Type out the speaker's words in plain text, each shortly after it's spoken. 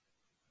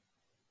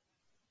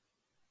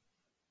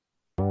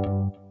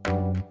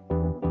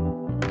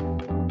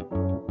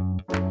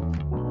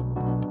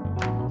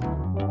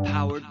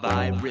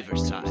by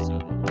Riverside.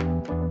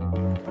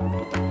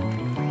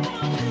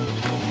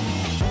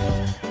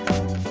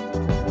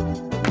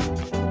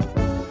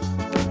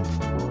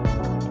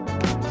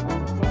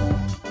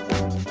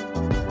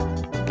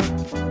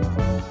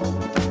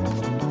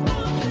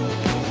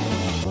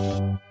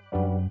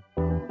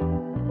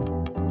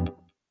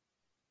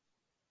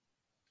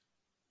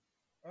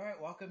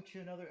 Welcome to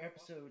another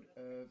episode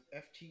of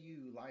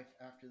FTU Life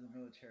After the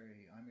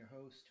Military. I'm your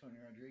host, Tony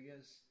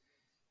Rodriguez.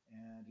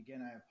 And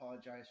again, I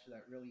apologize for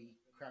that really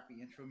crappy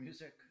intro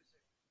music.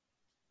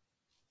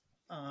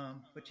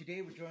 But today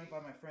we're joined by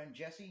my friend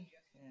Jesse.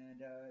 And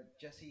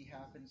Jesse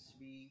happens to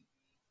be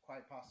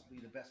quite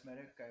possibly the best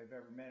medic I've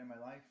ever met in my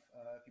life.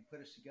 If you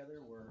put us together,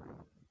 we're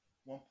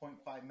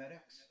 1.5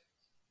 medics.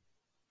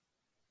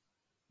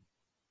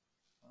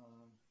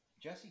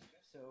 Jesse,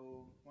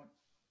 so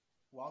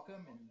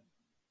welcome. And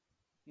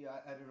yeah,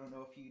 I don't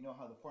know if you know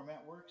how the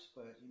format works,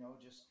 but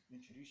just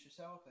introduce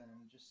yourself and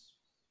just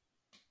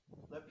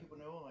let people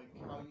know like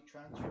how you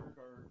transferred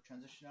or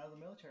transitioned out of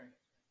the military.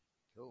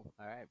 Cool.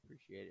 All right,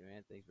 appreciate it,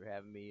 man. Thanks for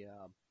having me.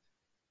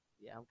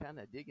 Yeah, I'm kind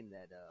of digging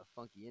that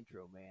funky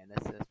intro, man.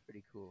 That's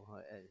pretty cool.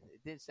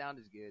 It didn't sound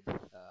as good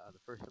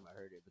the first time I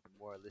heard it, but the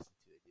more I listen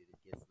to it, dude,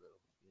 it gets a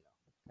little,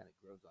 kind of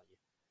grows on you.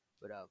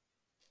 But all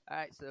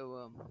right,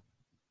 so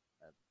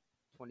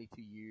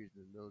 22 years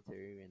in the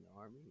military and the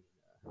Army.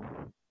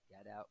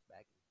 Got out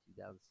back in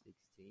 2016.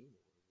 It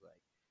was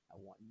like, I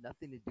want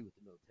nothing to do with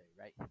the military,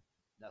 right?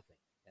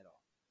 Nothing at all.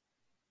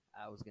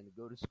 I was going to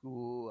go to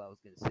school. I was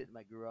going to sit in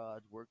my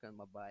garage, work on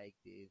my bike,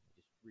 dude,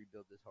 just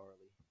rebuild this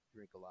Harley,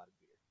 drink a lot of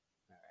beer.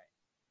 All right.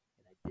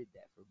 And I did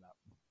that for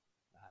about,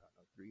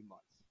 3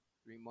 months.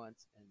 3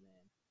 months, and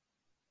then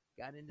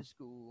got into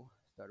school,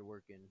 started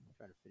working,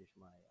 trying to finish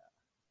my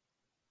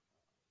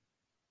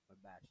my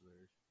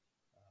bachelor's.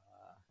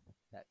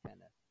 That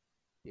kind of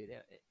did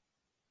it.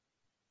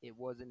 It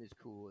wasn't as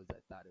cool as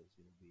I thought it was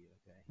going to be,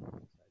 okay?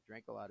 So I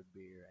drank a lot of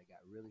beer. I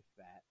got really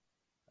fat.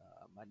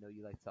 I know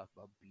you like to talk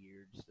about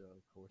beards, so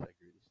of course I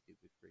grew this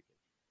stupid freaking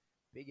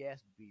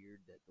big-ass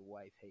beard that the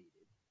wife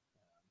hated.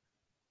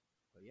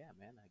 But yeah,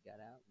 man, I got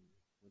out and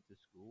went to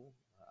school.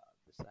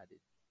 Decided,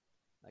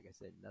 like I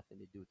said, nothing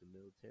to do with the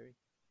military.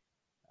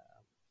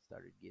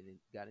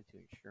 Got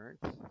into insurance.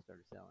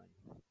 Started selling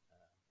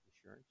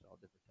insurance, all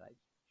different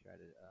types.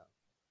 Tried to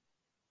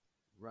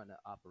run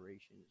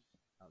operations.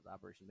 I was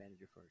operation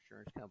manager for an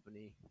insurance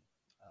company.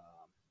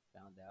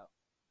 Found out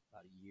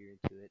about a year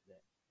into it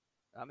that,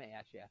 I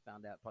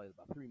found out probably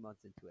about 3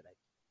 months into it. I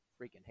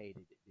freaking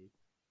hated it, dude.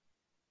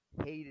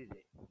 Hated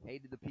it.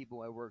 Hated the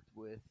people I worked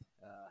with.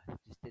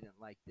 Just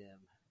didn't like them.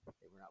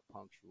 They were not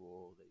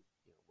punctual. They,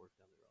 worked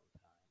on their own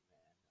time,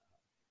 man.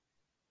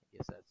 I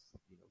guess that's,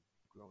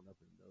 growing up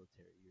in the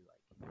military, you're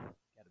like,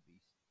 got to be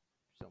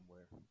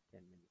somewhere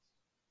 10 minutes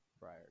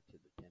prior to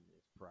the 10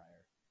 minutes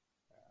prior,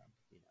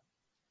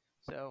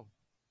 So,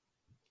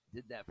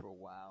 did that for a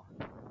while.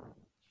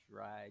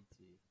 Tried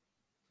to,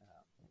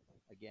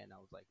 again,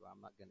 I was like, well, I'm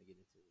not going to get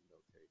into the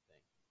military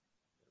thing.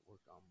 I'm going to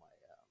work on my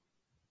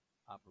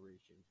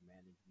operations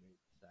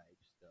management type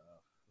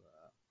stuff.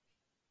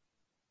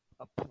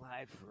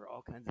 Applied for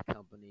all kinds of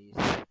companies.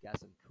 Got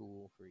some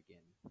cool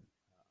freaking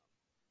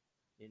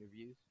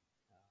interviews.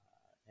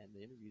 And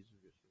the interviews were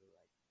just really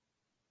like,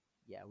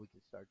 yeah, we can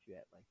start you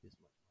at like this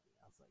much money.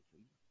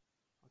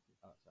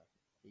 I was like,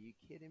 are you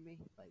kidding me?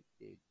 Like,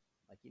 dude.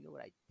 Like, you know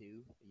what I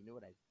do? You know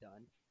what I've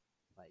done?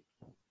 Like,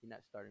 you're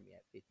not starting me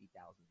at $50,000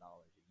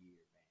 a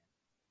year, man.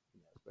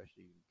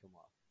 Especially when you come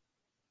off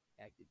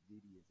active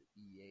duty as an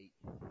E8.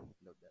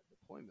 That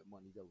deployment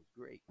money's always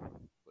great,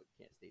 but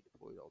can't stay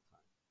deployed all the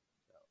time.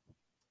 So,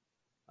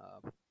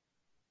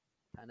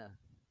 kind of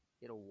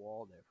hit a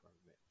wall there for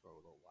a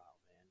little while,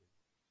 man.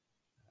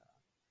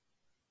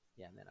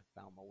 Yeah, and then I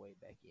found my way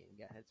back in.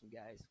 Had some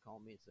guys call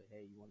me and say,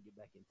 hey, you want to get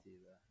back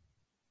into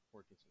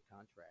working some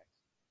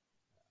contracts?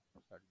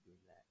 Started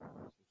doing that,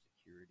 some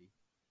security.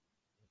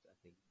 I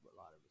think a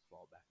lot of us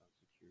fall back on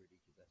security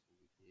because that's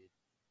what we did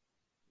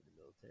in the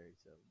military.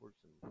 So worked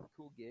some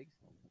cool gigs,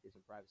 did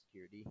some private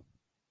security,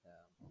 a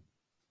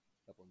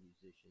couple of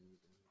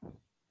musicians, and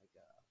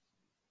like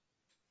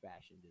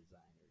fashion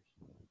designers,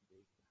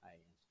 big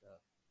high-end stuff.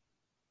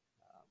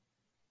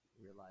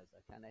 Realized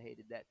I kind of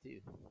hated that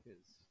too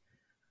because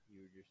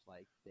you were just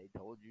like, they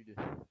told you to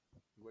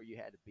where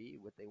you had to be,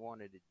 what they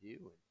wanted to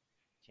do, and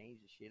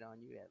change the shit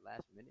on you at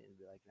last minute and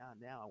be like, now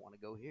I want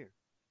to go here.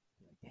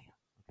 You're like, damn,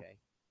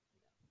 okay.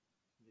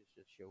 Just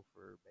a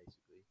chauffeur,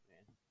 basically,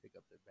 man. Pick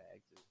up their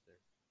bags as they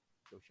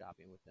go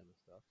shopping with them and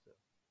stuff. So,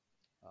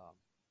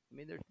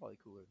 there's probably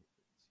cooler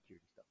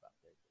security stuff out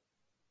there. But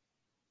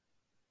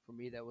for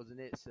me, that wasn't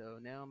it. So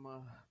now I'm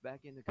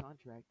back into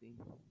contracting,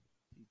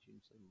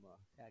 teaching some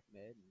TAC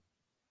Med and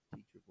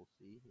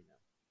TCCC,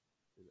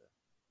 to the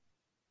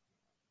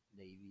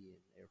Navy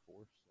and Air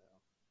Force. So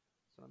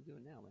that's what I'm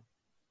doing now, man.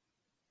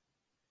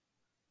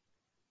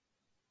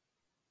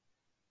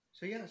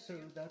 So yeah, so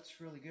that's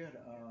really good.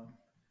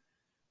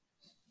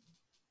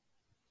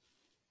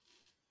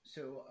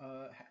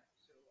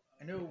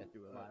 I know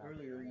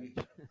earlier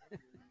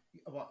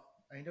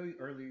I know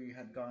earlier you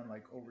had gone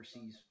like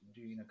overseas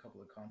doing a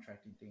couple of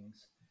contracting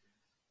things.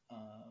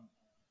 Um,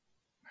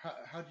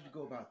 how did you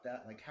go about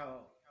that? Like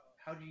how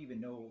do you even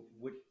know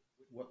what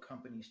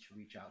companies to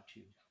reach out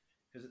to?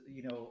 Because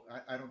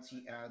I don't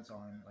see ads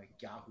on like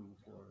Yahoo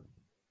for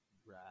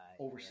Right,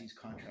 overseas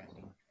right.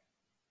 contracting.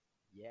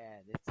 Yeah,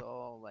 it's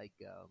all like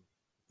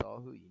it's all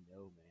who you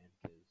know, man.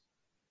 Because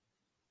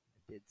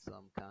I did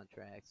some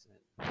contracts and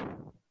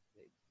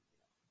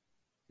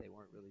they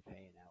weren't really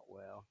paying out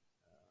well.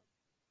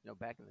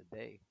 Back in the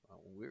day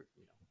when we were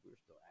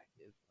still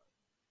active,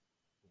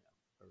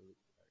 early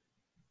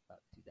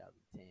about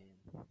 2010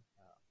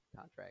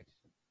 contracts.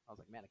 I was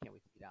like, man, I can't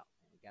wait to get out.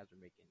 Man, guys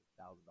are making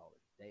 $1,000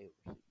 a day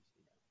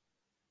overseas.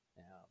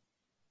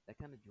 That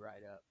kind of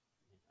dried up.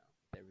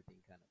 With everything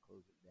kind of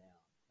closing down.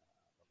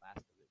 The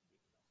last of it,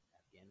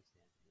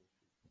 Afghanistan,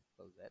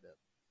 closed that up.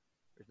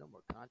 There's no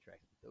more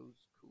contracts, but those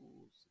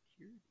cool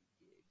security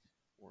gigs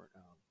weren't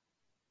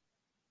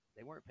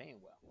they weren't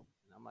paying well.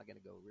 And I'm not going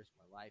to go risk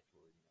my life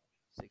for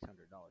 $600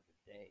 a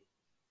day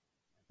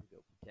to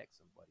go protect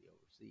somebody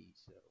overseas.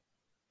 So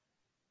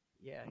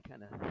yeah, I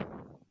kind of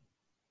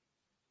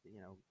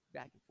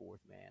back and forth,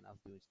 man. I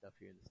was doing stuff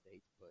here in the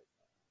States, but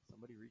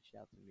somebody reached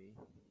out to me.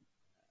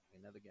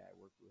 Another guy I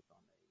worked with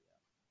on a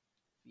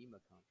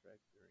FEMA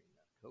contract during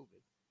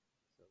COVID.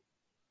 So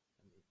I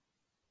mean,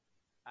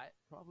 I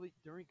probably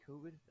during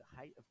COVID, the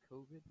height of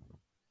COVID,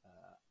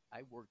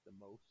 I worked the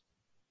most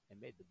and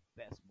made the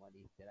best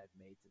money that I've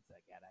made since I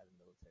got out of the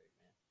military,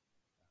 man.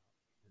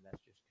 And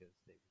that's just because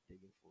they were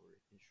digging for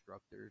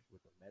instructors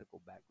with a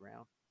medical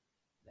background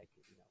that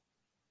could,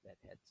 that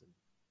had some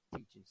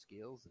teaching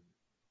skills, and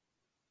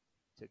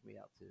took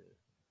me out to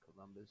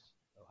Columbus,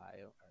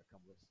 Ohio, or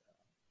Columbus,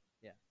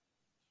 yeah,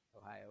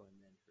 Ohio, and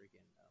then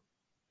freaking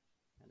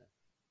kind of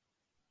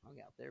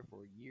hung out there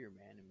for a year,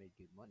 man, and made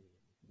good money.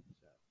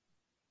 So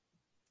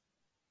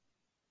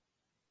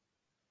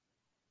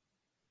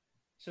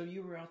So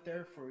you were out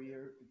there for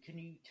your. Can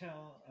you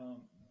tell?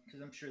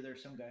 Because I'm sure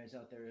there's some guys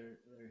out there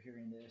that are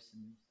hearing this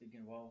and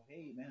thinking, "Well,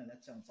 hey, man,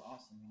 that sounds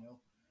awesome.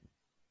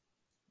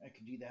 I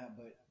could do that."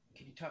 But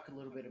can you talk a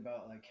little bit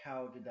about like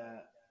how did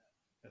that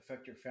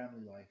affect your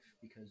family life?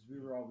 Because we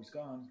were always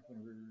gone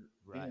when we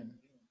were right, in,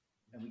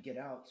 and we get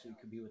out so we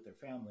could be with their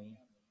family.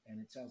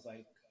 And it sounds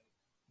like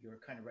you're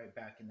kind of right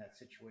back in that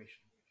situation.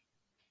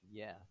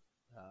 yeah,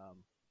 um,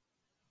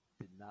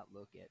 did not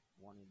look at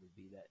wanting to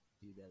do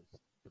those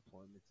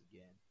deployments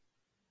again.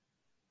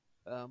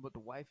 But the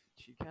wife,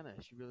 she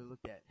really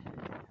looked at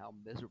how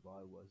miserable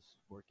I was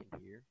working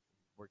here,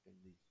 working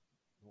these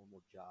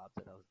normal jobs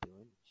that I was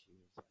doing. She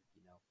was like,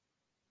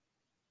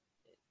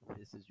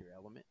 this is your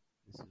element.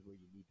 This is where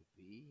you need to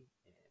be,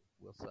 and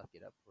we'll suck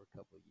it up for a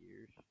couple of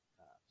years.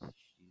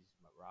 She's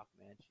my rock,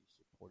 man. She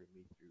supported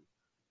me through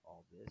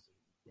all this and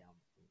down,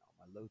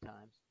 my low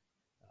times.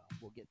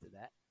 We'll get to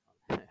that,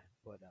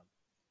 but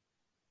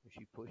when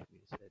she pushed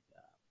me and said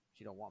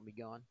she don't want me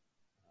gone,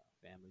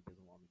 family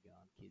doesn't want me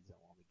gone, kids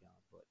don't want me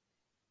gone, but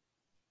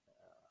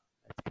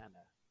that's kind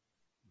of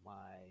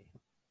my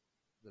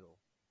little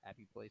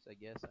happy place, I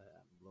guess. I'm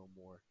a little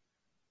more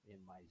in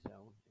my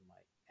zone, in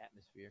my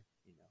atmosphere.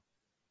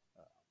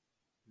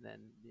 And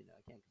then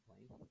I can't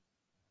complain.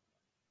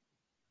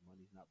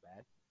 Money's not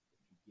bad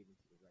if you give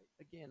into the right.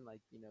 Again, like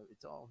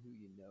it's all who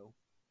you know,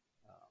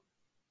 um,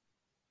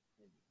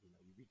 and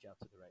you reach out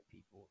to the right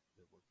people. If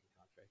they're working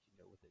contracts, you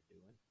know what they're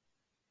doing.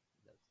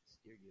 They'll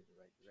steer you in the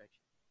right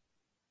direction.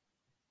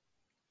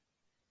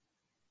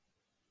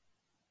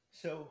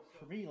 So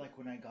for me, like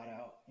when I got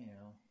out,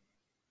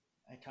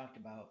 I talked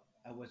about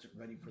I wasn't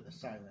ready for the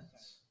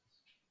silence,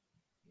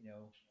 you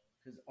know,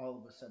 because all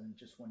of a sudden,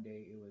 just one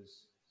day, it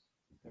was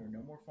there were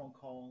no more phone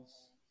calls,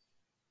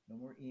 no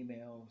more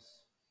emails,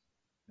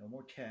 no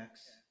more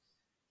texts.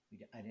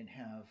 I didn't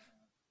have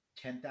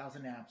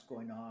 10,000 apps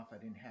going off. I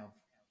didn't have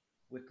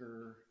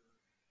Wicker,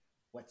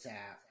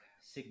 WhatsApp,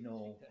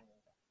 Signal.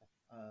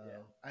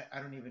 Yeah.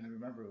 I don't even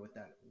remember what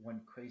that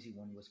one crazy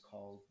one was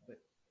called, but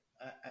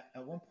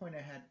at one point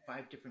I had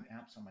 5 different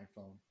apps on my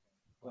phone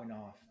Wow. going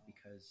off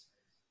because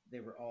they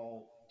were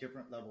all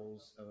different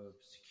levels of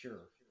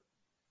secure,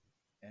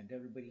 and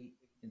everybody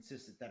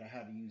insisted that I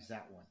had to use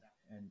that one,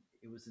 and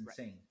it was Right.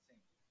 insane.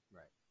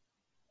 Right.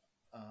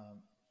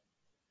 Um,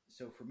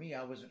 so for me,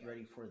 I wasn't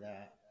ready for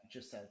that.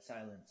 Just that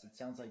silence. It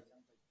sounds like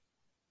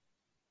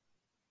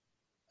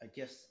I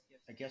guess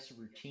I guess a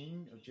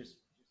routine of just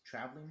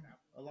traveling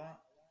a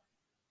lot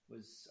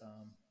was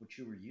what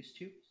you were used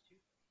to.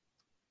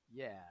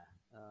 Yeah.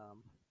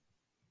 Um,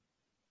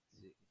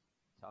 see,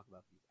 talk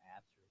about these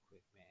apps real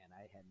quick, man.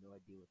 I had no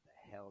idea what the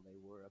hell they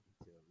were up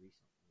until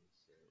recently.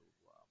 So,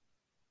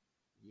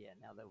 yeah,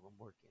 now that I'm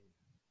working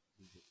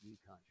these new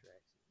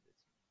contracts, and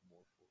it's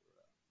more for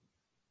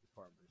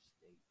Department of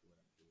State, what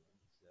I'm doing.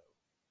 So,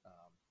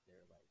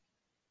 they're like,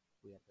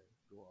 we have to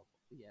go off,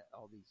 yeah,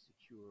 all these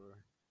secure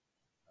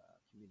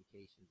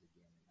communications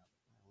again. And I'm like,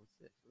 "Oh, what's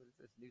this? What is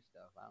this new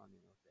stuff? I don't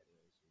even know what that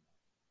is.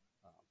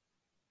 Um,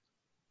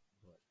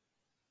 but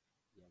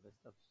yeah,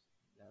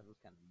 that was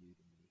kind of new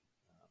to me.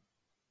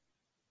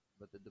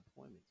 but the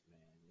deployments,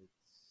 man,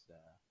 it's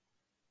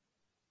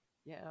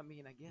yeah. I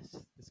mean, I guess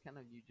it's kind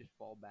of you just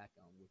fall back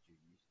on what you're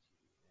used to,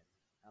 and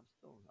I'm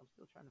still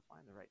trying to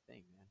find the right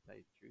thing, man. To tell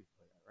you the truth,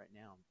 but right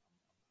now I'm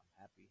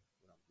happy with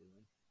what I'm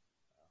doing.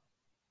 Uh,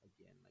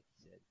 Again, like you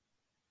said,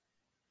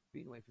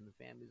 being away from the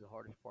family is the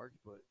hardest part,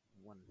 but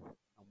when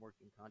I'm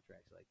working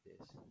contracts like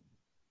this,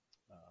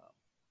 uh,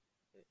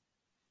 it,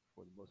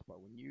 for the most part,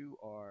 when you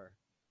are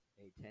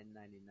a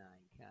 1099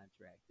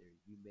 contractor,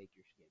 you make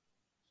your schedule.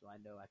 So I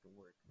know I can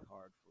work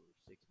hard for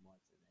 6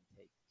 months and then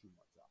take 2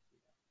 months off.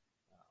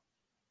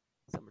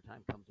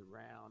 Summertime comes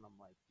around, I'm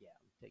like, yeah,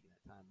 I'm taking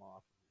that time off.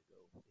 I'm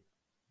gonna go,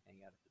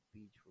 hang out at the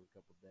beach for a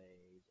couple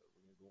days, or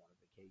we're gonna go on a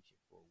vacation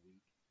for a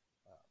week.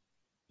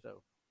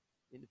 So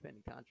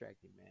independent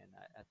contracting, man,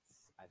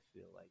 I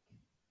feel like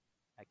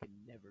I could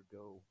never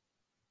go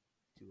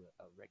to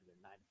a regular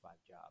 9 to 5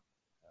 job,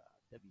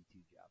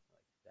 W-2 job.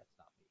 Like that's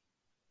not me.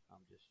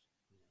 I'm just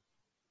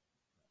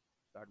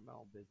starting my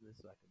own business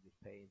so I can just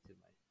pay into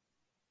my.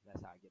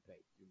 That's how I get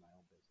paid through my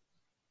own business.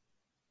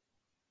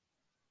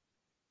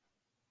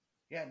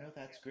 Yeah, no,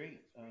 that's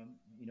great.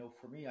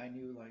 For me, I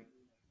knew like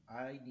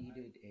I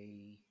needed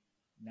a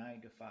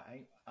 9 to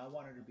 5. I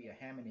wanted to be a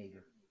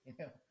haminator, you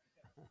know,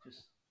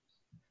 just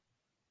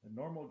a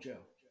normal Joe,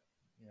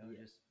 Yeah.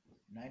 just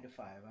 9 to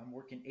 5. I'm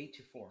working 8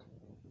 to 4,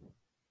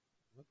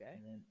 Okay.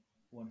 and then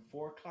when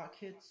 4 o'clock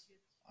hits,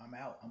 I'm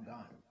out. I'm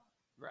gone.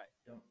 Right.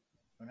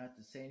 Don't have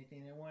to say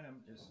anything to anyone.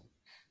 I'm just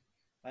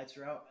lights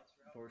are out,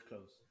 doors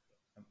closed.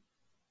 I'm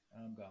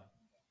I'm gone.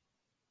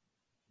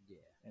 Yeah.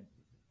 And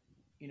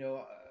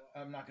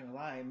I'm not gonna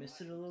lie, I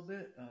miss it a little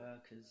bit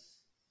because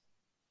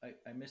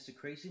I miss the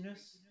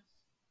craziness.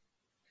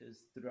 Because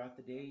throughout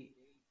the day,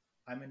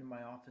 I'm in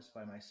my office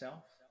by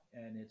myself,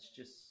 and it's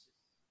just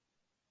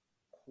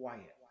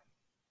quiet.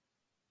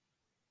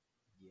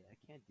 Yeah. I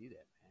can't do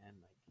that, man.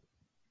 Like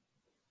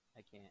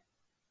I can't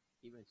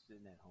even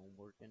sitting at home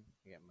working.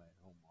 I got my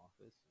home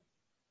office, and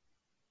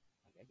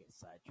like I get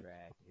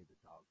sidetracked. I hear the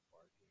dog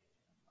barking.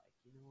 I'm like,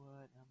 you know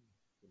what? I'm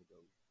gonna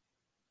go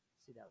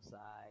sit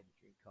outside and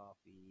drink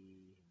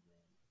coffee, and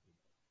then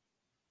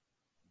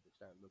you just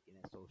start looking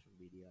at social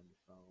media on your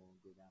phone,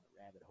 go down a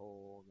rabbit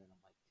hole, and then I'm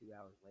like 2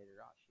 hours later,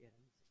 oh shit,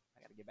 I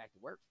got to get back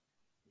to work.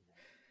 You know,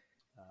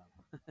 um,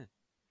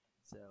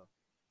 so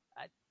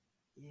I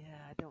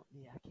yeah I don't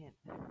yeah I can't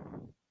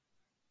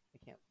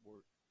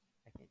work.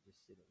 I can't just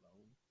sit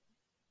alone.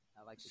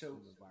 I like the So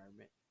team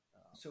environment.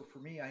 Um, so for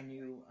me, I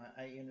knew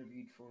I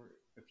interviewed for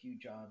a few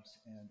jobs,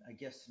 and I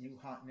guess the new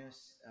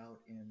hotness out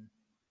in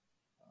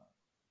uh,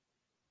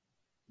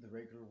 the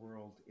regular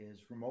world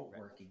is remote right.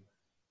 working,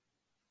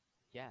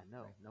 Yeah,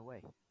 right? no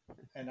way.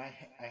 And I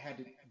had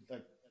to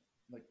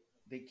like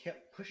they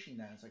kept pushing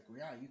that. It's like, well,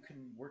 yeah, you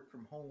can work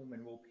from home,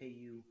 and we'll pay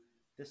you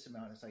this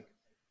amount. It's like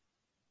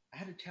I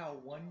had to tell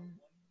one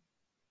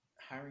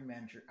hiring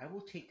manager, I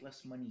will take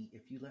less money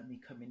if you let me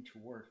come into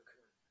work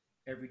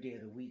every day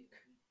of the week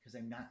because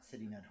I'm not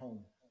sitting at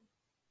home.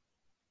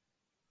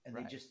 And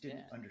they Right. just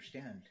didn't Yeah.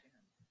 understand.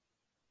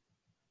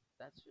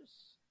 That's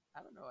just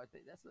I don't know. I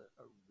think that's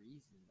a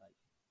reason. Like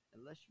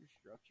unless you're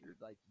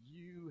structured, like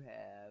you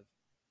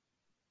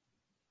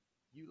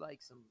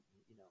like some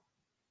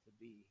to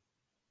be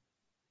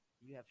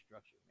you have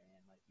structure,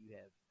 man. Like you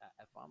have.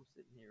 If I'm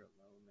sitting here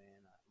alone,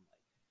 man, I'm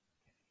like, okay,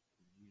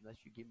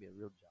 unless you give me a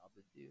real job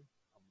to do,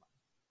 I'm not.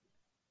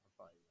 I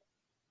probably won't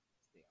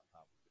stay on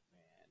top of it,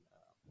 man.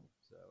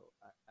 So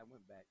I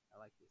went back. I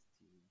like this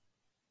team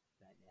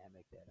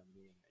dynamic that I'm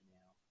in right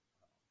now.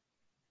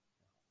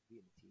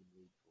 Being a team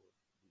lead for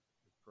the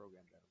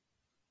program that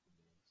I'm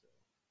in, so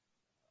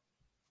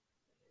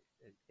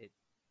it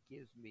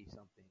gives me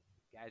something.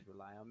 Guys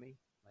rely on me.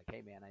 Like,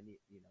 hey man, I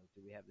need do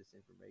we have this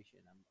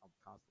information? I'm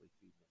constantly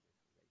feeding them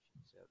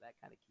information, so that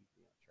kind of keeps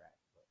me on track.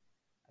 But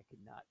I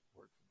could not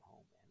work from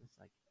home, man. It's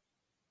like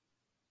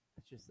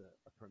it's just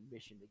a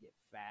permission to get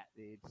fat,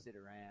 dude. Sit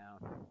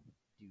around,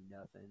 do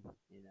nothing.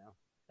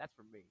 That's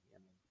for me. I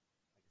mean,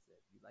 like I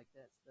said, if you like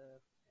that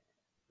stuff, and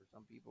for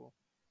some people,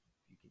 if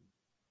you can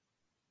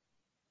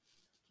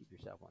keep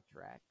yourself on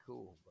track,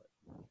 cool. But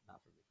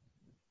not for me.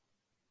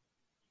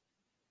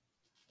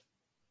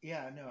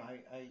 Yeah, no,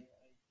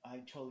 I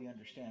totally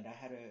understand. I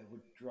had to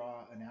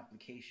withdraw an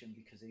application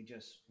because they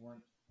didn't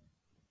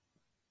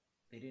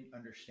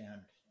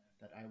understand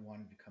that I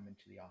wanted to come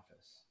into the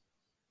office.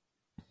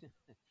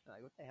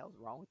 Like, what the hell's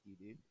wrong with you,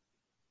 dude?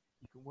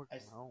 You can work I,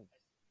 from home.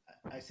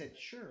 I said,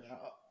 sure,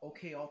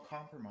 okay, I'll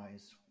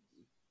compromise.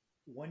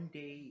 One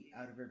day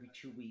out of every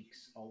 2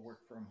 weeks, I'll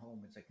work from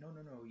home. It's like, no,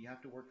 no, no, you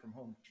have to work from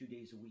home 2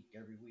 days a week,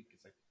 every week.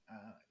 It's like,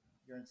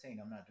 you're insane.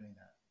 I'm not doing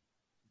that.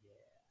 Yeah,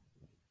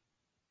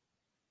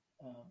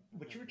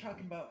 But you were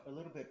talking about a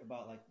little bit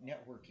about like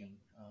networking,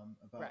 right.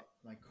 about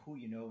like who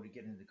you know to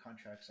get into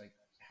contracts. Like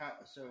how?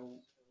 So,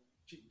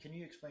 can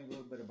you explain a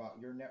little bit about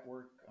your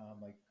network?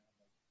 Like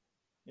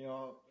you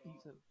know, you,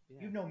 So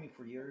yeah, you know me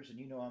for years, and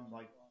I'm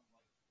like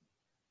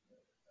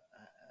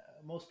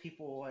most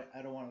people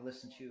I don't want to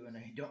listen to, and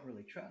I don't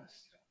really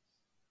trust.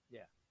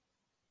 yeah.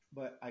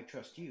 But I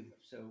trust you.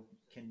 So,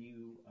 can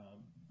you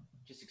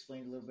just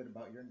explain a little bit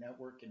about your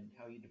network and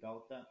how you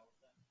developed that?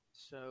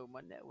 So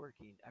my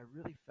networking, I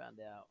really found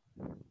out.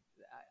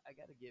 I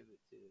got to give it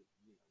to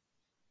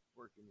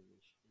working in the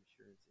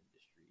insurance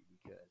industry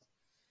because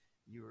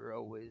you were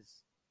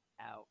always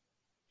out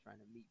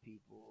trying to meet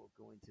people,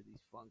 going to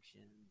these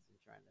functions and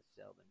trying to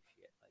sell them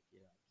shit. Like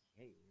you're like,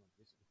 hey,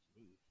 this is what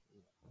you need.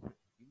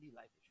 You need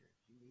life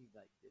insurance. You need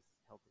like this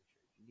health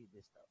insurance. You need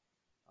this stuff.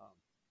 Um,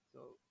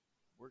 so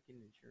working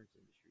in the insurance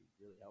industry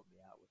really helped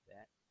me out with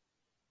that.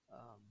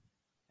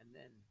 And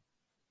then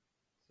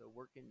so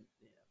working,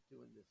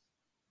 doing this,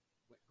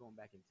 going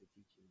back into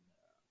teaching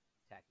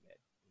TAC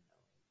med,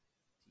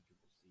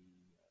 teachable C.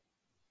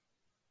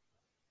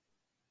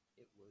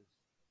 It was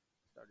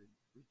started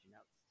reaching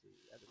out to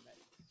other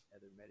medics in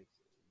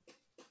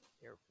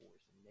Air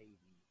Force and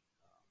Navy,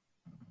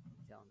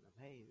 telling them,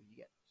 hey, you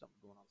got something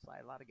going on the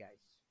side. A lot of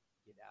guys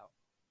get out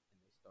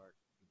and they start,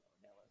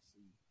 an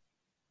LSC.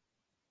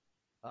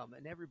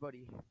 And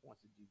everybody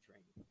wants to do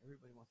training.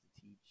 Everybody wants to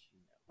teach.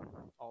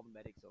 All the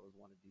medics always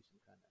want to do some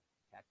kind of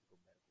tactical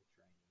medical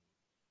training.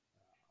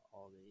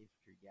 All the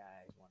infantry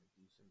guys want to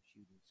do some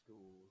shooting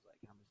schools. Like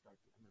I'm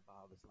gonna buy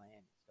all this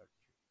land and start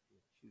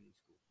shooting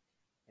school,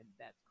 and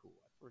that's cool.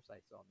 At first, I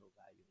saw no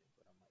value in it,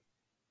 but I'm like,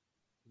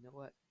 you know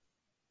what?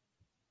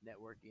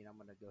 Networking. I'm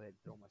gonna go ahead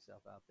and throw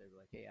myself out there.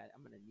 Like, hey,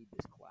 I'm gonna need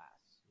this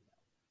class.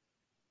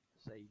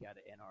 Say you got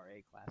an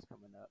NRA class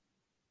coming up,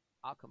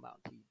 I'll come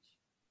out and teach.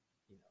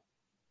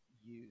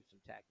 Use some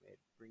TAC med,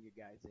 bring your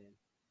guys in,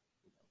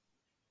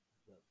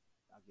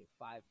 I'll give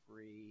 5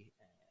 free,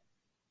 and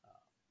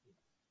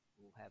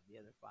we'll have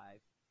the other 5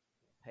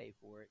 pay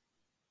for it.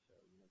 So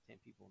 10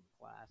 people in the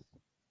class,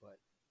 but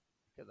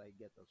because I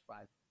get those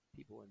 5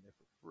 people in there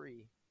for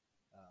free,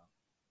 I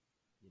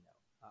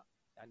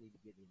need to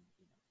get in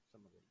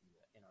some of the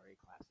NRA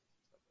classes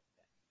and stuff like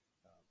that.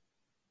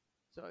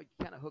 So I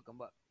kind of hook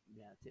them up,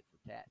 tit for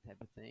tat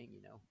type of thing.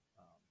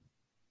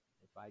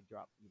 If I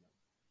drop,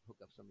 hook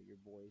up some of your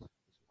boys with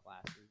some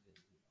classes and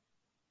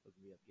hook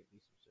me up, get me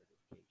some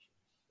certifications.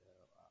 So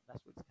that's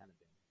what's kind of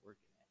been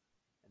working at.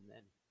 And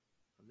then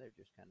from there,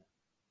 just kind of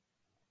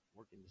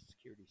working the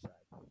security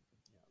side.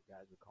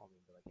 Guys would call me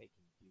and be like, "Hey,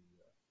 can you be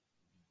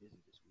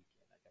busy this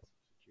weekend? I got some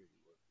security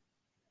work."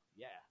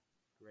 Yeah,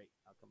 great.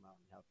 I'll come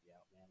out and help you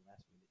out, man.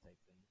 Last minute type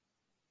thing.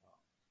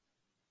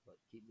 But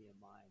keep me in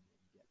mind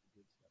when you got the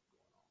good stuff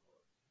going on,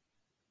 or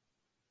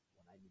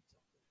when I need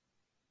something.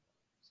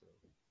 So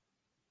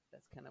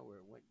that's kind of where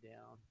it went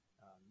down.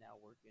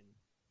 Now working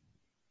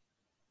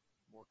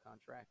more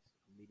contracts,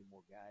 meeting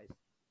more guys.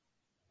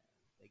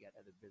 They got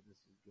other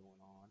businesses going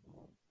on,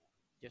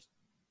 just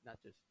not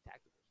just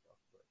tactical stuff,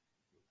 but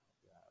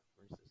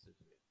for instance,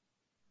 there's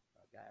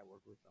a guy I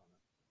work with on a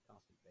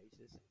constant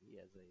basis, and he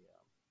has a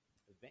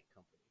event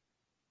company,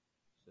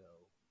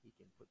 so he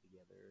can put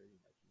together, if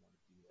you want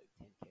to do like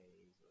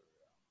 10Ks or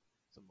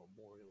some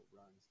memorial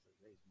runs to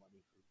raise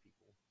money for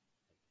people. Like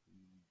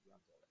he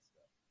runs all that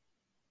stuff.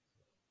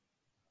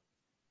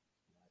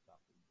 So I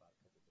talked to him about a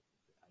couple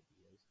different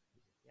ideas. He's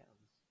like, yeah,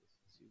 let's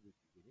see what we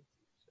can get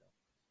into. So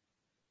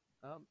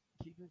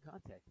keep in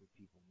contact with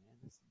people, man.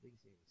 That's the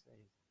biggest thing to say.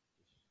 Is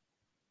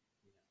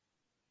just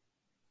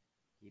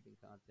keep in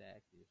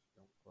contact. Just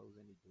don't close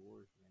any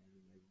doors, man.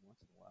 Maybe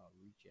once in a while,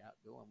 reach out,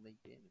 go on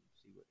LinkedIn and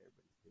see what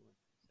everybody's doing.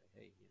 Say,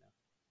 hey, I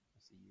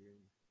see you're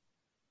in,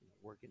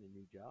 working a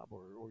new job,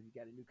 or you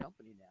got a new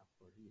company now,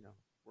 or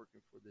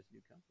working for this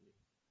new company.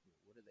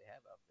 What do they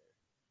have out there?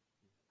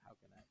 How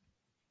can I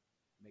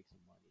make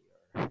some money,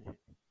 or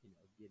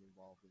get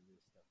involved in this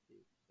stuff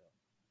too? So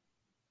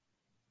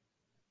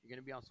if you're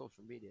gonna be on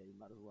social media, you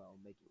might as well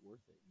make it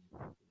worth it and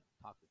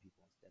talk to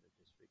people instead of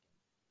just freaking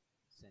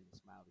sending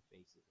smiley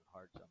faces and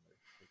hearts on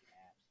their freaking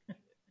apps and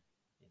shit.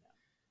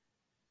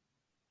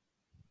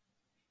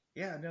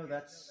 Yeah, no,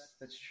 that's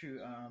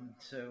true.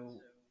 So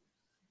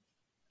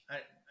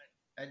I'd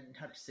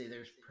have to say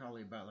there's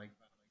probably about like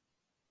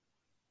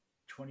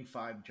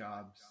 25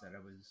 jobs that I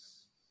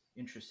was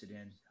interested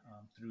in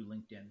through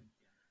LinkedIn.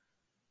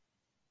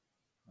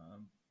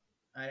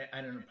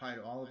 I didn't apply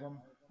to all of them,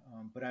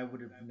 but I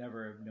would have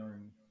never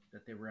known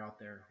that they were out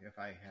there if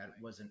I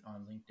wasn't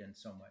on LinkedIn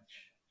so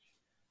much.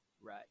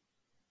 Right.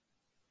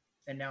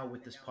 And now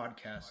with this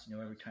podcast,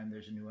 every time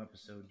there's a new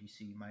episode, you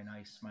see my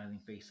nice smiling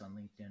face on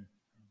LinkedIn.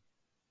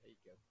 There you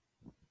go.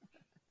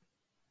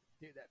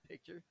 Dude, that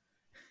picture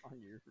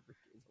on your is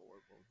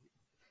horrible.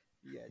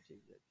 You gotta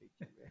change that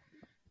picture, man.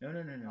 No.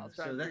 I was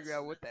trying to figure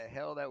out what the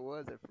hell that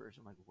was at first.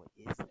 I'm like, what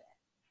is that?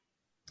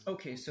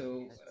 Okay,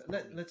 so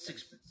let's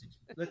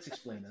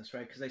explain this,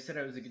 right? Because I said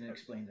I was going to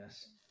explain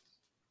this.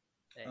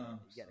 Hey,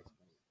 you gotta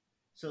explain it.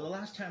 So the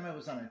last time I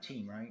was on a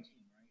team, right?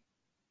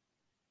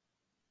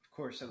 Of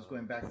course, I was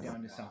going back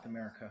down to South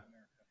America.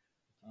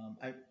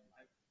 I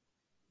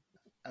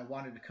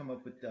wanted to come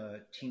up with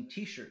the team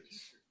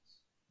T-shirts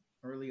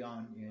early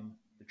on in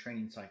the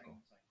training cycle.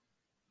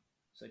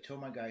 So I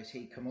told my guys,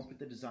 hey, come up with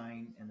the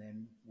design, and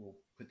then we'll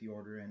put the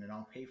order in, and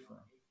I'll pay for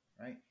them,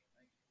 right?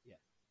 Yeah.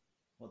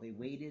 Well, they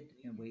waited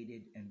and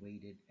waited and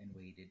waited and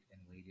waited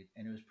and waited,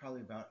 and it was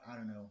probably about, I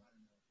don't know,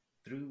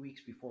 3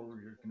 weeks before we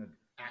were going to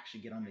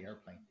actually get on the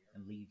airplane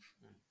and leave.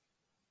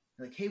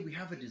 Like, hey, we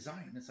have a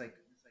design. And it's like,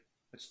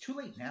 it's too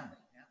late now.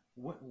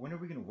 When are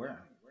we going to wear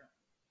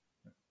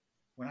them?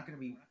 We're not going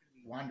to be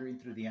wandering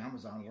through the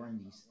Amazon wearing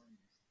these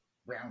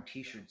brown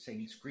T-shirts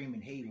saying,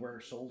 screaming, "Hey, we're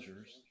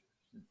soldiers."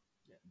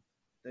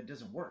 That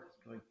doesn't work.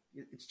 Like,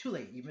 it's too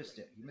late. You missed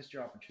it. You missed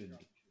your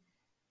opportunity.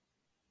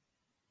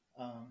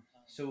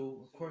 So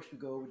of course we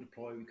go, we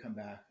deploy, we come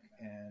back,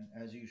 and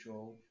as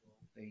usual,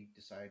 they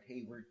decide,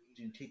 hey, we're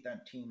going to take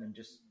that team and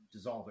just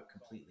dissolve it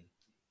completely.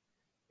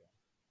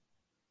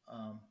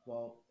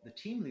 Well, the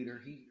team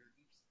leader,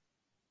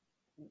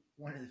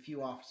 one of the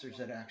few officers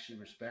that I actually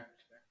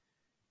respect,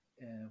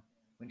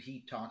 when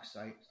he talks,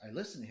 I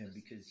listen to him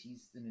because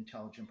he's an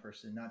intelligent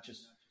person, not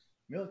just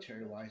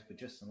military-wise, but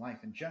just in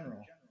life in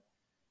general.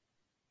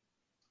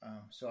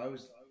 So I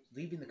was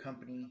leaving the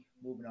company,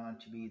 moving on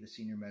to be the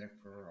senior medic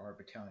for our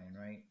battalion,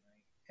 right?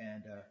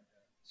 And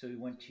so we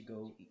went to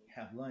go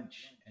have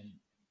lunch, and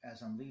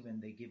as I'm leaving,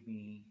 they give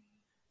me,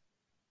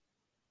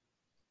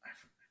 I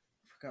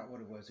forgot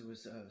what it was. It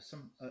was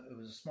it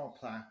was a small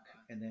plaque,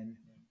 and then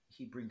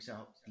he brings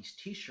out these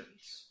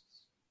T-shirts,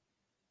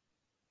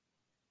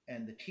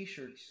 and the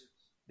T-shirts,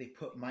 they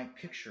put my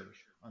picture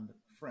on the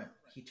front.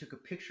 He took a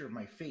picture of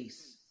my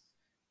face,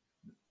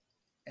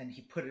 and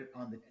he put it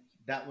on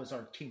that was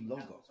our team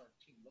logo,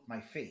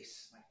 my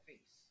face.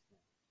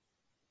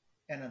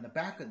 And on the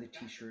back of the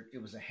T-shirt,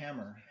 it was a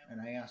hammer. And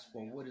I asked,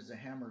 well, what does a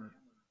hammer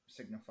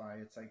signify?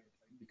 It's like,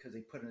 because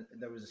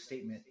there was a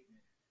statement,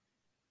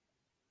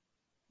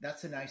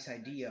 that's a nice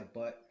idea,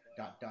 but ...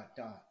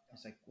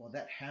 It's like, well,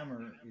 that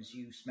hammer is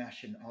you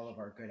smashing all of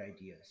our good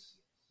ideas.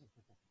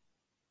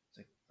 It's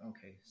like,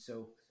 okay,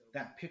 so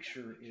that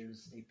picture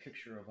is a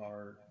picture of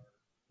our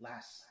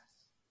last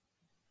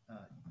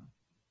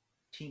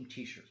team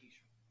T-shirt.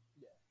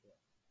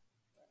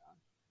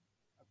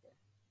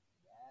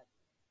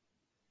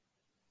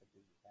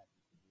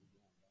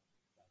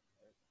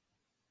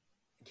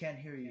 Can't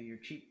hear you.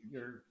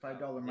 Your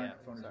 $5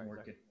 microphone isn't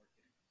working.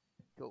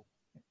 Cool.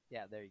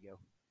 Yeah, there you go.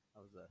 I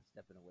was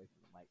stepping away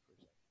from the mic for a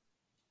second.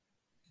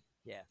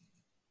 Yeah.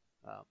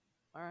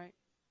 All right.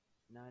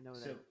 Now I know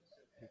that.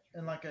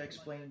 And like I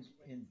explained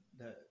in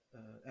the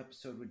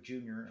episode with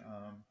Junior,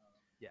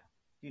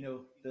 you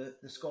know, the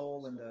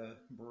skull and the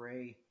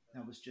beret,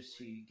 that was just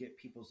to get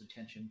people's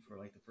attention for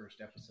like the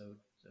first episode.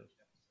 So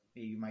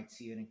maybe you might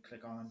see it and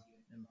click on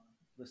and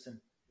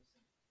listen.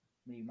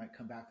 Maybe you might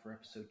come back for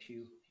episode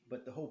 2.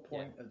 But the whole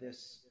point of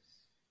this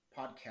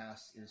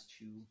podcast is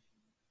to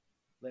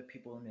let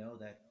people know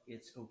that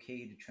it's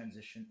okay to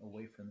transition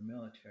away from the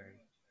military.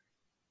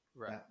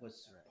 Right. That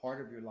was part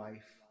of your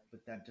life,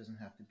 but that doesn't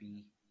have to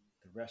be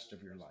the rest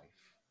of your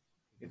life.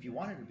 If you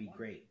want it to be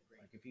great,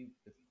 like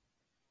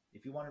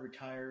if you want to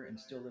retire and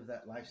still live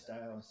that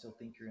lifestyle and still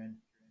think you're in,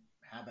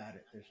 have at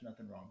it. There's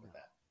nothing wrong with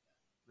that.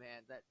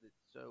 Man,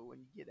 so when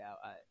you get out,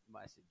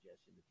 my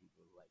suggestion to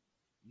people is like,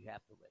 you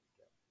have to let it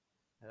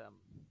go.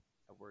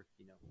 I worked,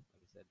 like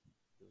I said,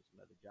 doing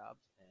some other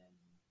jobs, and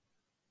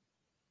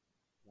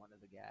one of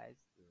the guys,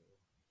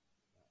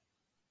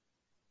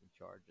 in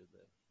charge of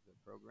the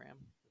program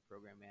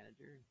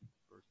manager,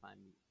 first time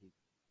he'd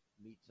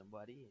meet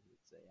somebody, and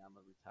he'd say, "I'm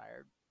a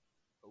retired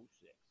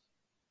 06.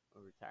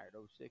 I'm a retired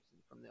 06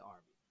 from the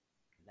Army."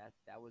 And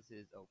that was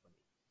his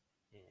opening.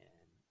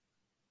 And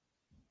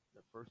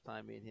the first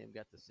time me and him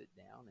got to sit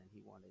down, and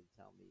he wanted to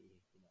tell me,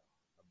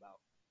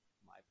 about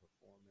my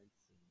performance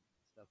and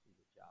stuff in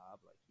the job.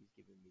 Like, he's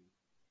giving me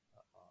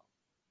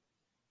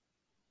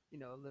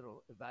a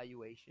little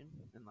evaluation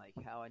and like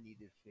how I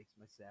need to fix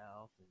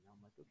myself. And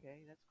I'm like,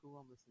 okay, that's cool.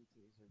 I'm listening to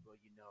you. He said, well,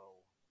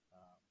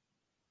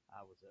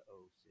 I was a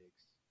 06.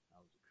 I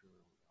was a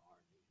colonel in the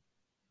Army.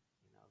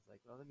 And I was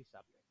like, well, let me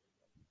stop you right there,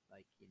 buddy.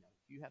 Like,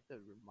 if you have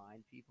to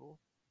remind people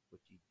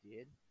what you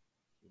did,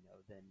 then,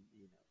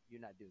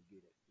 you're not doing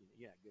good at,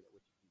 you're not good at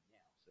what you do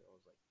now. So I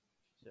was like,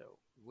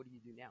 so what do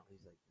you do now?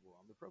 He's like, well,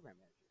 I'm the program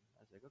manager.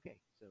 I was like, okay,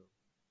 so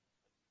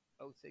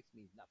 06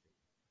 means nothing.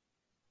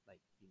 Like,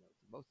 to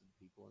most of the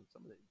people, and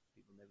some of the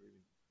people never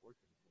even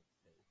worked in the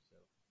military. So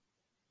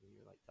when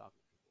you're like talking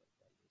to people like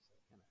that, you just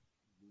like kind of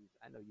lose.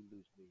 I know you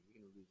lose me. You're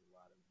gonna lose a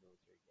lot of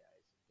military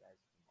guys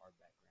from our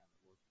background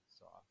that work in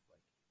soft.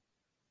 Like,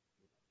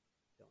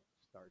 don't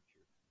start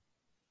your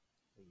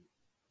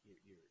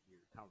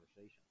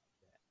conversation like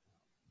that.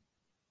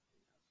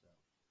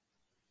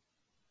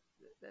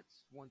 So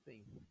that's one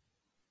thing.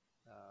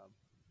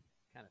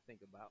 Kind of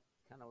think about.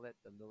 Kind of let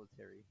the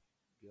military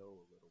go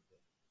a little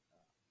bit.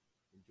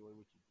 Enjoy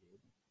what you did,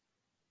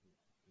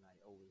 and I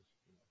always,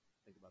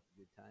 think about the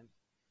good times,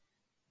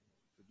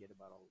 forget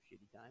about all the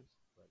shitty times,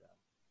 but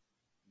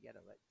you got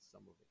to let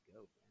some of it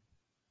go, man.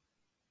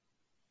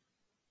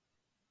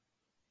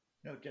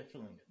 No,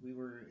 definitely. We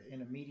were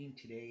in a meeting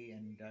today,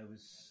 and it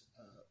was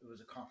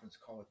a conference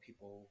call with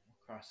people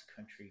across the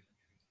country,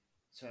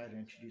 so I had to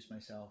introduce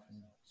myself,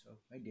 and so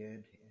I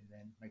did, and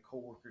then my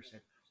coworker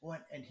said,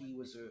 "What?" And he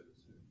was a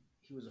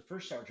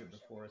first sergeant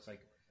before. It's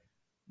like,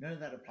 none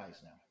of that applies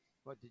now.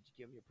 What, did you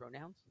give me your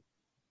pronouns?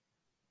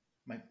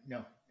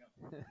 No.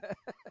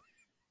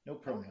 No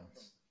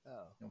pronouns.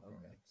 Oh, No okay.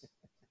 pronouns.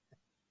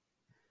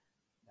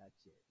 Not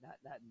yet.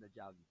 Not in the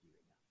job you do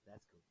right now.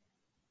 That's cool.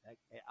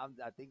 I'm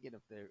thinking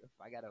if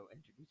I gotta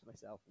introduce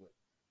myself with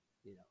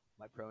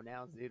my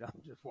pronouns, dude,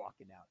 I'm just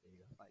walking out, dude.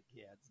 I'm like,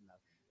 yeah, it's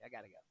nothing. I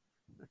gotta go.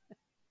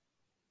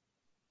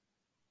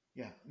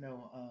 Yeah,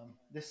 no.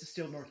 This is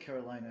still North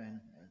Carolina,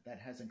 and that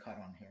hasn't caught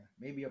on here.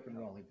 Maybe up in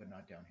Oh, Raleigh, but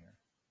not down here.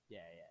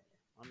 yeah.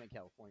 I'm in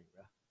California,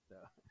 bro. So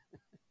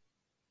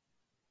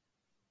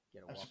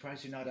get a I'm walk.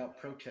 surprised you're not out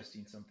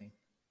protesting something.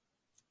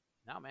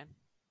 No, man.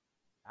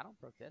 I don't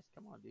protest.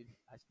 Come on, dude.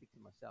 I speak to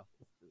myself.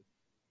 It's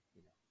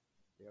you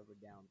know,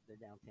 they're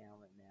downtown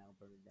right now,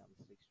 burning down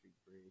the 6th Street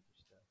Bridge and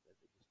stuff that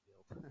they just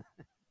built.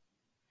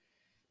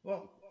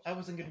 Well, I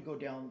wasn't going to go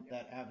down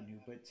that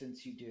avenue, but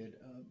since you did,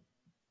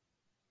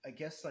 I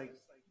guess like,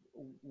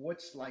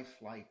 what's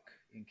life like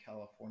in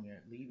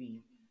California?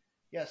 Leaving,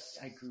 yes,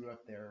 I grew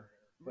up there,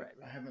 but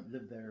Right. I haven't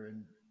lived there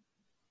in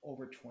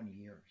over 20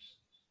 years.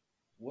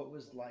 What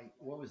was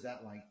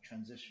that like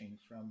transitioning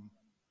from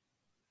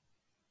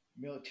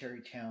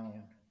military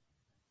town,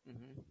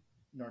 Mm-hmm.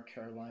 North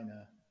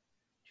Carolina,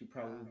 to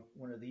probably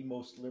one of the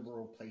most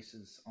liberal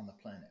places on the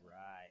planet?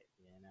 Right.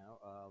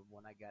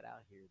 When I got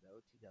out here though,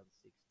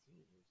 2016,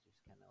 it was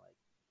just kind of like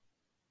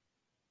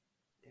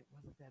it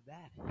wasn't that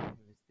bad.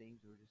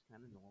 Things were just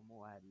kind of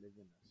normal. I had lived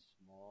in a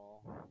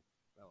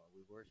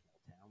we were a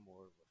small town,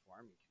 more of a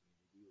farming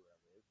community where I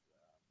lived.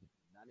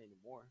 Not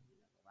anymore. The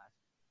last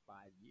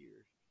 5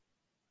 years,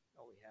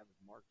 all we have is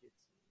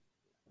markets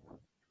and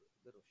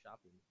little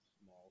shopping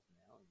malls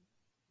now, and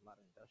a lot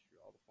of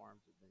industrial. All the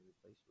farms have been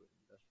replaced with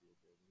industrial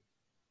buildings.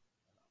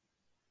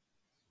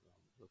 So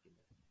I'm looking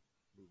to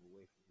move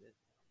away from this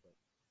now, but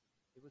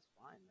it was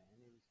fine, man.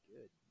 It was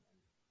good. And,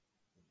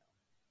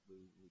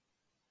 we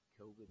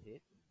COVID hit,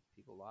 and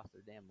people lost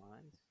their damn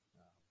minds.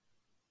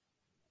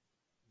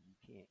 You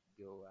can't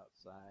go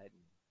outside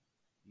and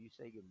you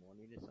say good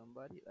morning to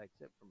somebody, like,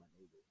 except for my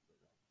neighbors. But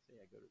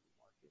say I go to the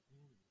market,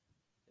 man, and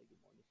say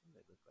good morning to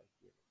somebody, look like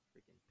you have a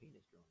freaking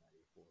penis growing out of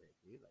your forehead,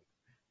 dude. Like,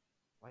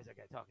 why is that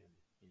guy talking to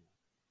me?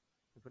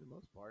 And for the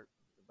most part,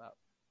 about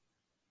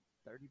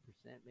 30%,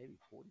 maybe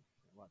 40%.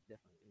 Well,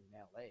 definitely in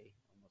LA,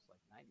 almost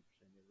like 90%.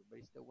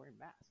 Everybody's still wearing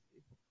masks,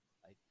 dude.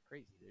 Like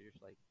crazy. They're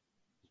just like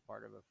it's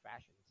part of a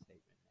fashion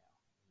statement now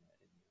in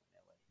LA.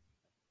 Like,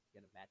 you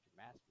gotta match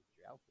your mask with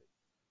your outfit.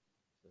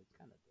 So it's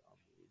kind of dumb,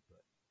 dude.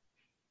 But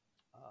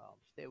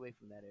stay away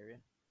from that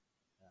area.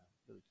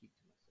 Really keep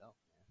to myself,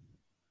 man.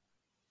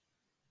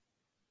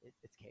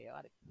 It's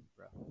chaotic,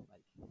 bro.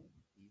 Like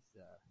these.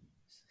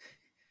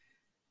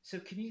 So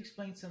can you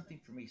explain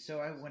something for me?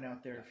 So I went out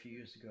there a few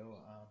years ago.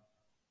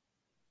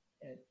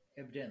 And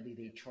evidently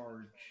they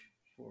charge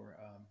for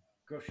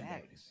grocery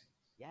bags.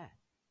 Yeah.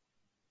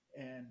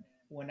 And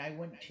when I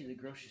went to the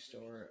grocery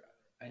store,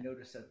 I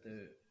noticed that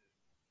the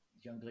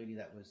young lady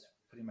that was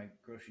putting my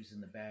groceries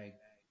in the bag,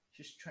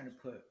 just trying to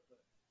put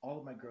all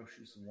of my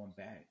groceries in one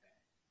bag.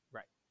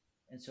 Right.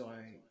 And so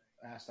I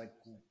asked, like,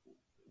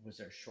 was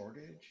there a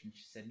shortage? And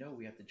she said, no,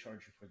 we have to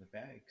charge you for the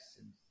bags.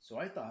 And so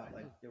I thought,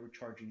 like, they were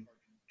charging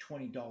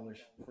 $20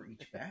 for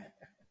each bag.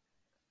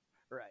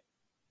 Right.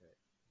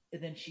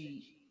 And then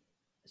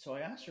so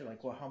I asked her,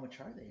 like, well, how much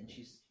are they? And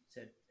she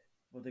said,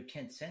 well, they're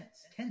 10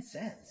 cents. 10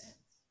 cents.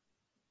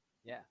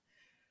 Yeah.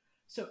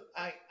 So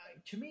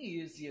to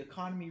me, is the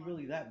economy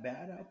really that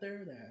bad out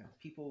there that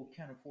people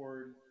can't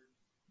afford,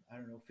 I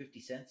don't know, 50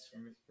 cents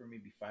for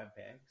maybe 5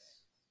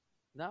 bags?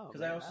 No.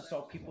 Because I also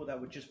saw people that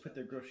would just put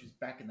their groceries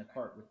back in the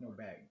cart with no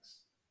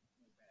bags.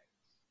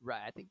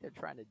 Right. I think they're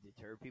trying to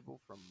deter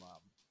people from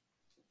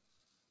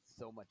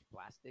so much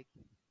plastic.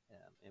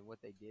 And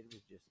what they did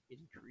was just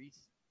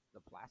increase the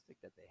plastic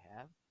that they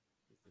have.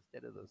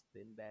 Instead of those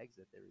thin bags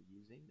that they were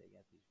using, they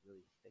got these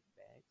really thick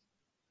bags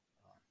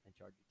and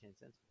charge you 10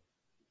 cents for it.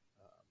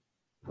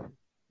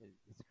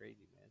 It's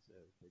crazy, man. So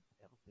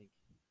I don't think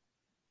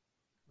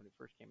when it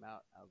first came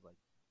out, I was like,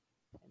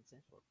 10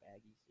 cents for a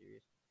bag? Are you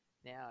serious?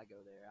 Now I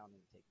go there, I don't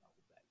even take my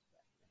old bags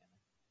back, man.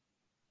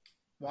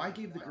 Well, I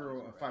gave the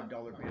girl a $5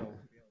 bill,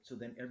 so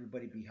then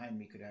everybody behind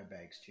me could have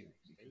bags too.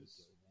 There you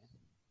go, man.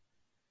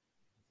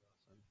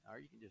 That's awesome.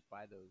 Or you can just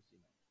buy those,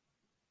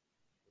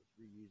 those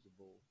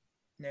reusable.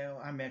 No,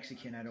 I'm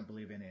Mexican. I don't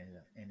believe in any of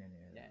that. Yeah,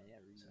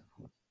 reusable.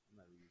 I'm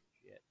not reusing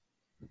shit.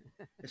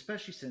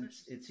 Especially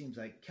since it seems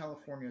like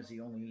California is the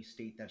only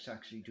state that's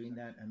actually doing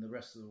that, and the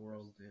rest of the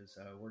world is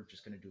we're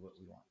just going to do what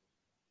we want.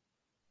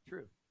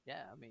 True.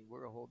 Yeah, I mean,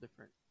 we're a whole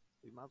different.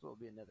 We might as well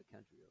be another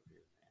country over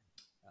here, man.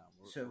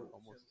 We're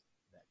almost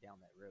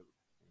down that road.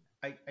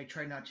 I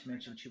try not to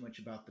mention too much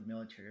about the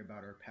military,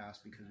 about our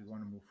past, because we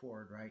want to move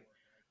forward, right?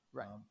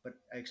 Right. But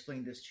I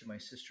explained this to my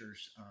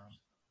sisters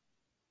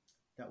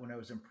that when I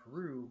was in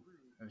Peru,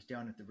 I was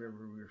down at the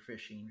river, we were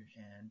fishing,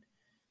 and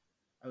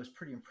I was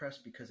pretty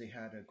impressed because they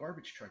had a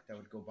garbage truck that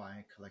would go by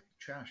and collect the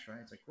trash, right?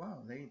 It's like,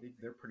 wow,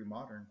 they're pretty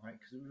modern, right?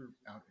 Because we were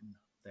out in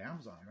the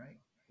Amazon, right?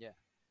 Yeah.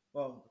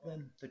 Well,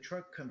 then the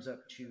truck comes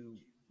up to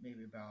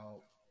maybe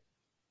about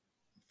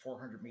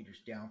 400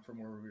 meters down from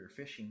where we were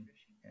fishing,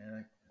 and I'm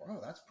like, wow,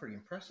 that's pretty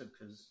impressive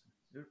because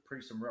there were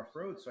pretty some rough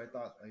roads. So I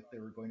thought like they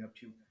were going up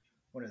to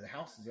one of the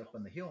houses up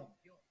on the hill.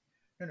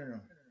 No, no, no.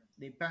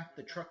 They backed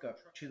the truck up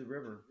to the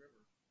river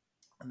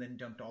and then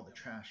dumped all the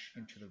trash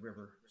into the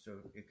river so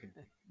it could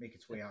make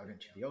its way out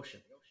into the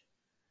ocean.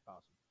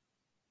 Awesome.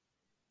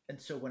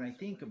 And so when I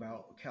think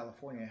about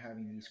California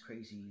having these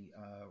crazy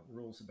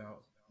rules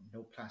about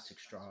no plastic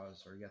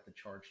straws or you have to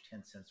charge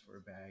 10 cents for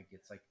a bag,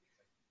 it's like,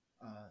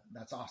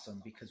 that's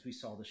awesome because we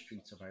saw the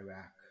streets of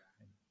Iraq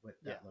and what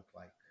that looked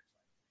like.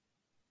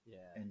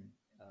 Yeah. And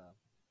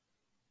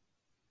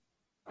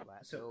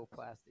no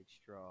plastic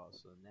straws.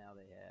 So now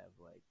they have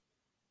like,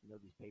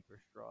 these paper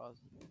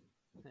straws.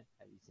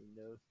 Have you seen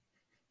those?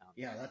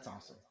 Yeah, that's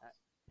awesome.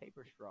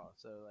 Paper straw.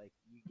 So like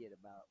you get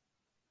about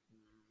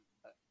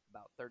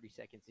 30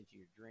 seconds into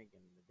your drink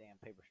and the damn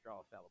paper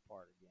straw fell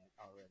apart again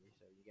already.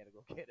 So you got to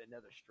go get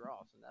another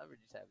straw. So now we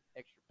just have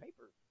extra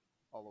paper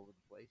all over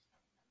the place.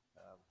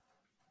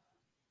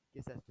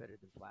 Guess that's better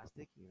than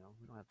plastic. We don't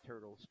have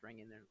turtles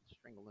strangling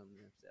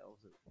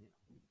themselves with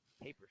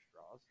paper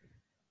straws.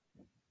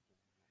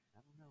 I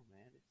don't know,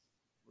 man.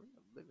 We're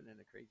living in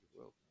a crazy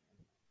world,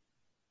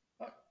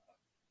 man.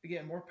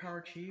 Again, more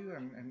power to you.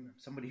 And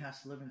somebody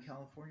has to live in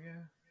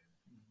California.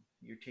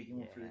 You're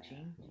taking one for the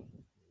team.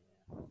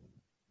 Yeah.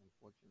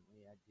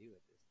 Unfortunately, I do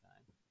at this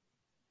time.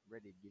 I'm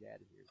ready to get out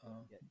of here.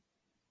 Get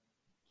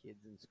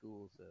kids in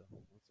school, so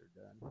once they're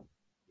done,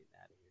 getting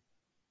out of here.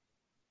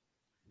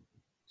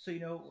 So,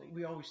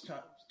 we always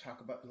talk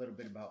about a little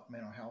bit about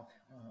mental health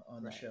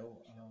on the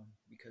show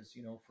because,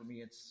 for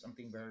me, it's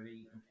something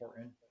very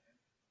important.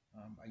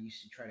 I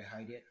used to try to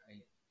hide it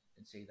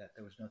and say that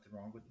there was nothing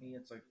wrong with me.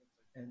 It's like,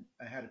 and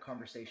I had a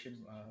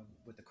conversation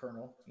with the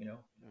colonel,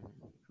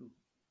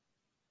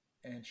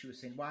 and she was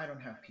saying, well, I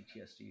don't have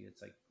PTSD.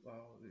 It's like,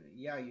 well,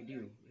 yeah, you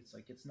do. It's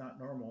like, it's not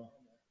normal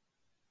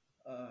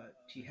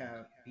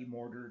to be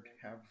mortared,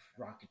 have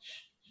rockets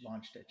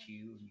launched at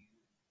you.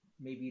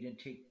 Maybe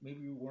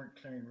you weren't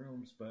clearing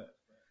rooms, but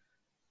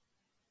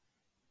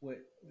what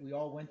we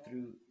all went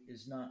through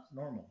is not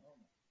normal.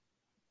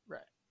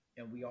 Right.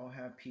 And we all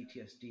have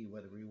PTSD,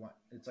 whether we want,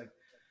 it's like,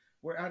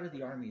 we're out of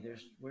the Army.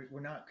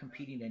 We're not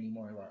competing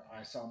anymore. Like,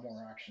 I saw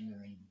more action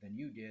than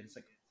you did. It's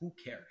like, who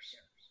cares?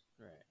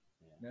 Right.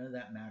 Yeah. None of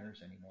that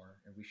matters anymore.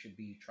 And we should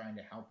be trying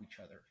to help each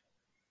other.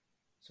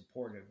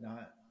 Supportive,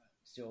 not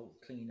still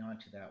clinging on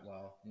to that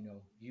while,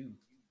 you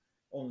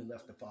only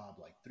left the fob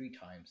like 3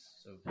 times.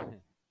 So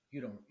you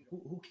don't,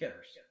 who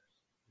cares?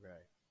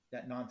 Right.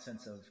 That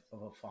nonsense of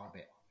a fob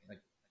it.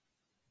 Like,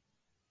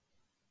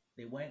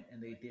 they went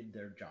and they did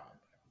their job.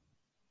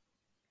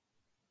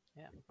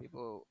 Yeah.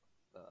 People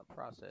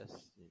process,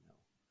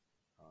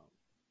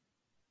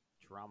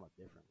 trauma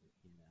differently,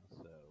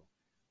 so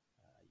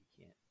you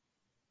can't.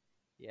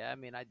 Yeah, I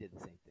mean, I did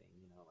the same thing,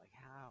 like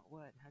how'd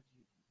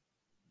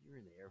you're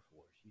in the Air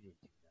Force, you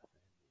didn't do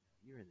nothing,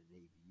 you're in the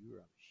Navy, you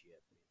were on a ship,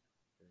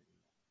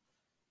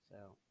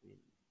 so we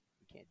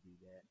can't do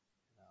that.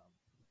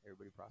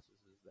 Everybody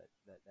processes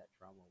that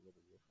trauma a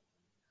little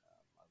differently.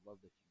 I love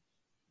that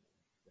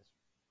that's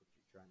what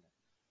you're trying to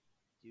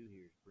do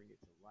here is bring it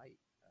to light.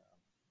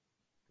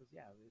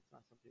 Because it's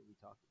not something we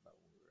talked about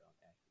when we were on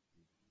active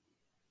duty.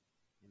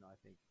 I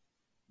think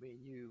me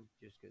and you,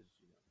 just because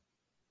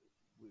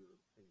we were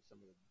in some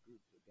of the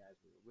groups of guys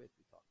we were with,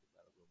 we talked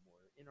about it a little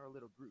more in our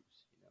little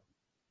groups.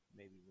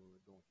 Maybe when we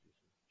were going through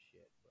some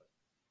shit, but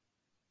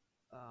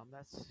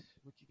that's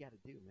what you got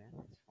to do, man.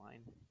 It's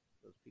fine.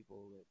 Those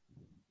people that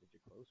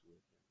you're close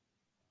with,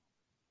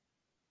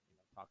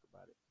 and, talk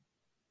about it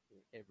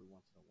every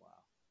once in a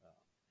while,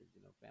 because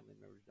family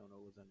members don't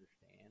always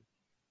understand.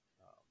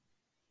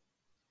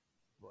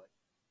 But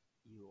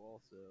you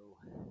also,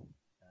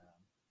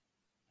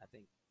 I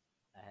think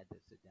I had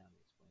to sit down and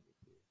explain it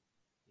to,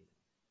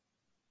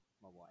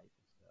 my wife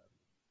and stuff.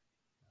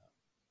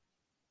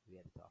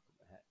 We had to talk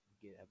about have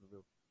a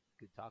real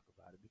good talk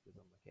about it because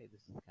I'm like, hey,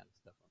 this is the kind of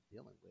stuff I'm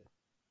dealing with,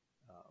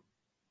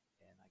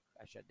 and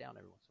I shut down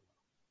every once in a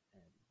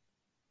while, and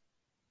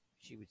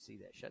she would see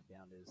that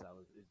shutdown as I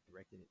was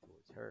directing it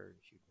towards her,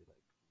 and she'd be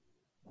like,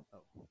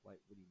 oh, what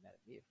are you mad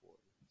at me for?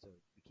 And so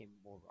it became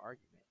more of an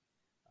argument.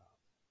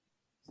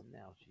 So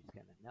now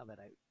now that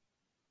I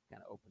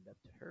kind of opened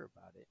up to her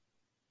about it,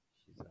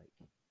 she's like,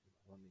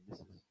 well, I mean, this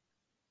is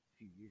a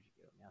few years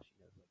ago. Now she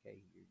knows, like,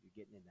 hey, you're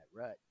getting in that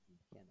rut. You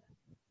kind of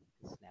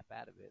snap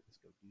out of it. Let's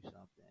go do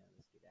something.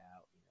 Let's get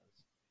out.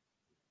 Let's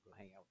go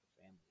hang out with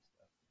the family and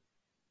stuff.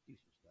 Do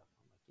some stuff.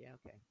 I'm like, yeah,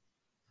 okay.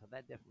 So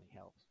that definitely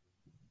helps.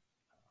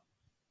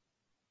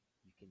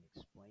 You can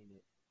explain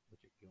it, what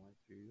you're going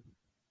through.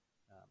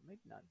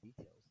 Maybe not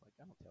details. Like,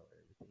 I don't tell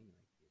her everything.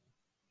 Like,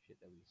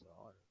 shit that we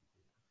saw or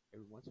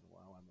every once in a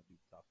while, I'm gonna be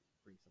talking,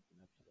 bring something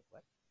up. She's like,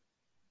 "What?"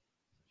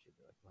 So she'll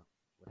be like, "Well,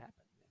 what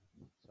happened?"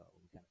 So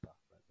we kind of talk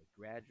about it. But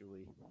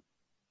gradually,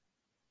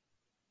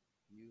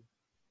 you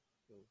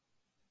go.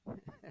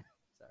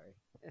 Sorry,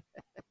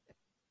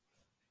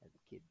 had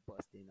the kid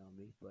bust in on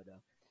me, but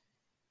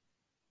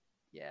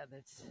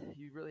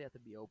you really have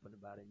to be open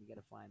about it. And you got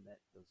to find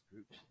those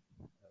groups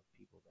of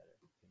people that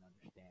can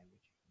understand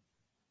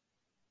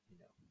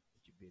what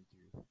that you've been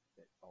through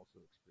that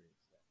also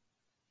experienced that.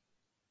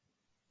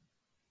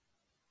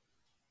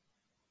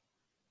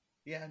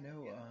 Yeah,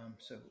 no.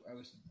 So I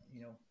was,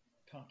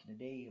 talking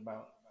today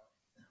about,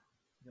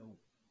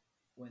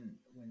 when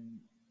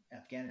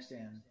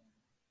Afghanistan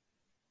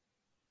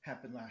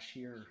happened last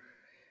year,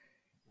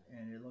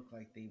 and it looked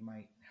like they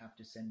might have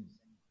to send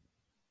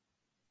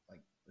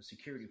like a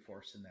security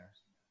force in there.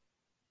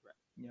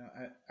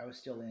 Right. I was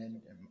still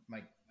in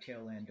my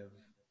tail end of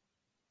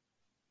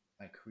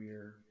my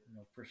career.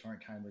 First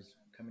Sergeant time was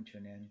coming to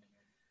an end.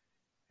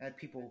 I had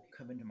people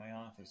come into my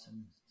office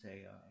and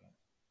say,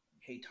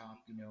 "Hey,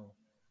 Top,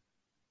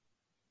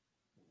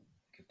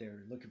 if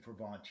they're looking for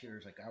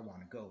volunteers, like I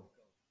want to go."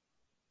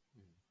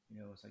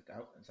 It's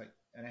like,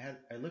 and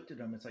I looked at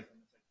them. It's like,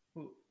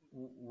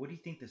 what do you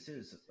think this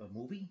is? A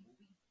movie?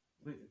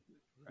 What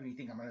do you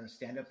think I'm going to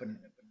stand up and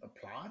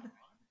applaud?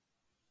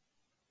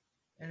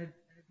 And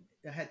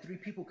I had 3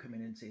 people come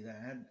in and say that.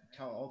 I had to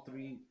tell all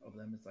 3 of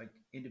them, it's like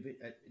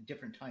at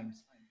different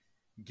times,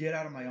 get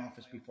out of my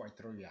office before I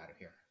throw you out of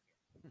here.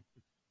 Right.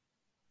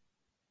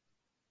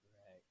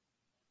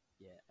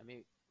 Yeah. I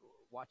mean,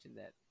 watching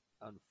that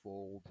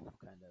unfold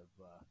kind of,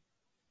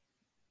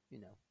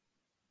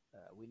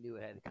 we knew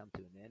it had to come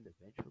to an end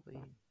eventually,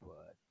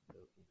 but,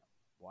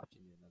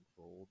 watching it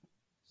unfold,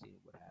 seeing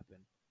what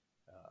happened,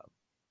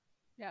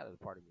 yeah, there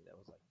was part of me that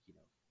was like,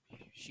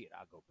 shit,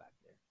 I'll go back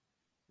there.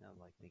 And I'm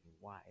like thinking,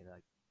 why?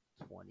 Like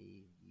 20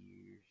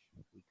 years,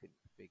 we couldn't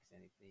fix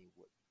anything.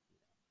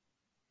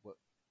 What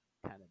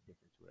kind of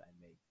difference would I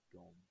make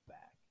going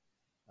back?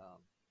 I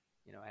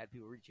had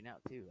people reaching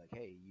out too, like,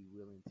 hey, you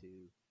willing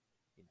to,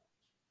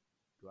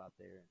 go out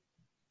there and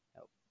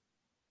help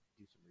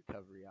do some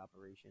recovery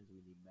operations?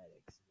 We need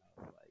medics. And I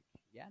was like,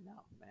 yeah,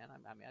 no, man. I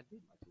mean, I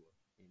did my tour,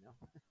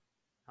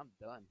 I'm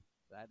done.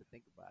 So I had to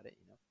think about it,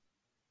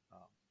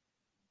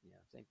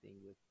 same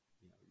thing with,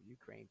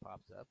 Ukraine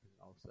pops up and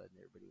all of a sudden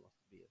everybody wants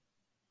to be a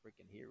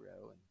freaking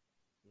hero and,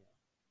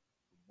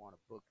 want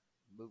a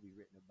movie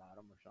written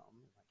about them or something.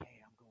 Like,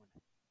 hey, I'm going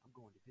to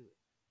do it.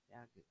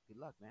 Yeah, good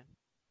luck, man.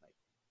 Like,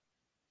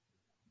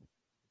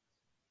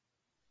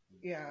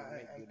 yeah,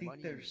 I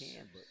think there's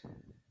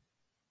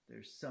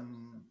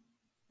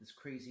this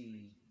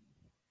crazy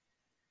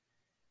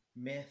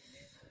myth,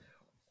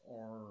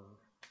 or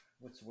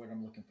what's the word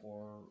I'm looking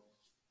for,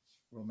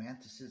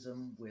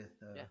 romanticism with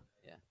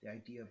the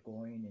idea of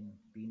going and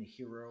being a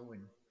hero.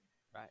 And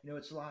right.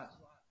 It's a lot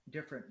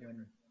different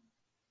when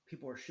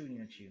people are shooting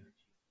at you.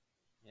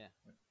 Yeah.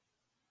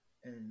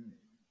 And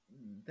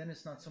then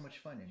it's not so much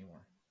fun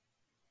anymore.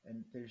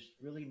 And there's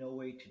really no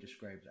way to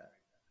describe that.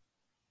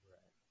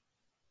 Right.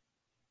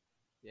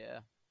 Yeah.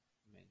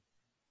 I mean,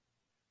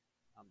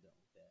 I'm done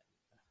with that.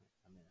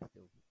 I mean, I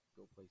still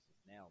go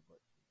places now, but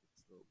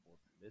it's a little more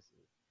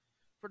permissive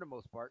for the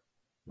most part.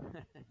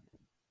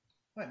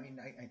 Well, I mean,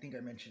 I think I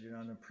mentioned it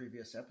on a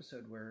previous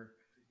episode where,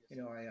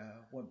 I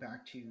went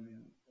back to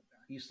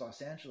East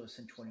Los Angeles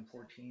in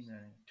 2014 and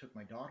I took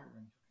my daughter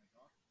and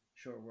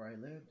showed her where I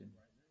lived, and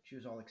she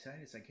was all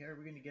excited. It's like, hey, are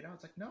we going to get out?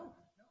 It's like, no,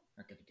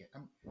 not going to get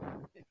out.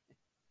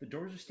 The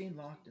doors are staying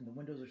locked and the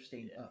windows are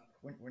staying up.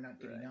 We're not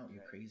getting out,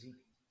 you crazy.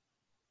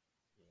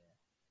 Yeah,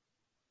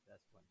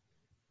 that's funny.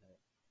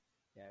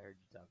 Yeah, I heard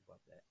you talk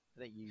about that.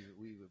 I think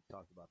we've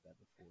talked about that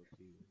before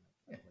too.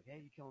 I was like, hey,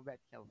 you coming back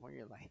to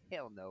California? Like,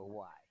 hell no,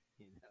 why?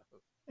 So,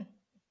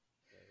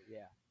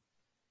 yeah.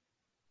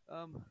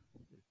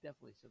 There's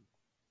definitely some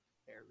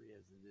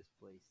areas in this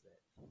place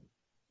that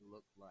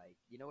look like,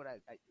 what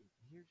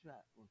here's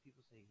what, when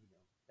people say,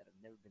 that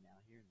have never been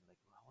out here and they're like,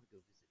 well, I want to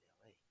go visit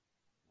LA. And I'm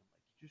like,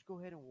 just go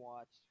ahead and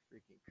watch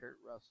freaking Kurt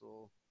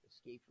Russell,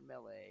 Escape from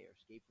LA or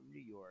Escape from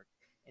New York,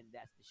 and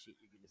that's the shit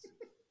you're gonna see.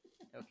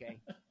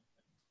 Okay?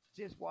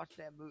 Just watch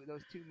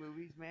those 2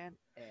 movies, man,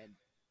 and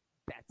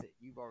that's it.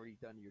 You've already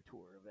done your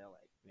tour of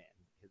LA, man,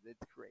 because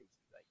it's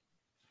crazy. Like,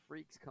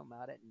 freaks come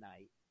out at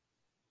night.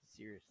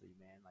 Seriously,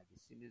 man. Like,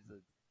 as soon as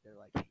they're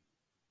like, hey,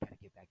 you gotta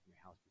get back in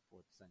your house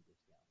before the sun goes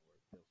down, or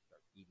they'll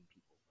start eating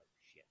people like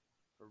shit.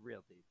 For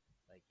real, dude.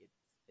 Like,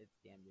 it's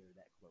damn near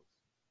that close.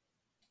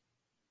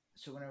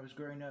 So when I was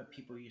growing up,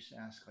 people used to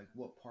ask, like,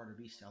 what part of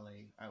East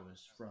LA I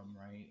was from,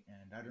 right?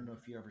 And I don't know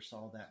if you ever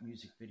saw that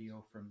music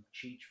video from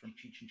Cheech and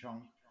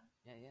Chong.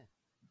 Yeah.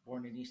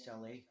 Born in East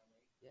LA.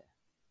 Yeah.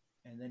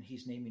 And then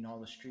he's naming all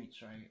the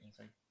streets, right? And it's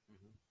like,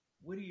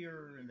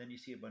 Whittier, and then you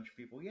see a bunch of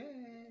people, yay!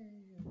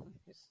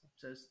 It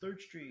says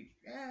 3rd Street,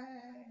 yay!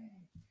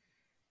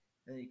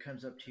 And then he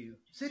comes up to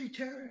City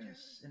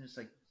Terrace, and it's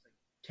like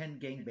 10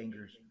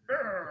 gangbangers.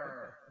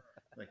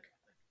 Like,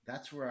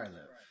 that's where I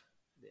live.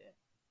 Yeah.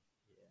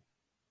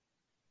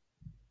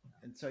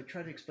 And so I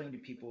try to explain to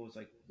people, it's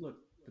like,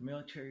 look, the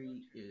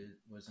military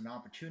was an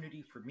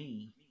opportunity for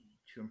me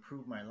to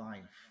improve my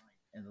life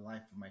and the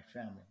life of my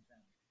family.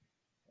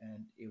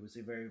 And it was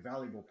a very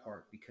valuable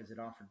part because it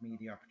offered me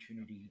the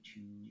opportunity to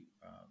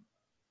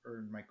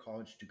earn my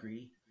college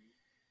degree.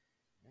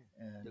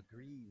 And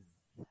degrees.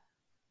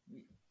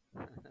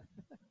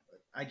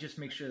 I just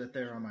make sure that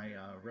they're on my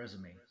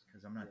resume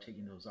because I'm not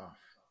taking those off.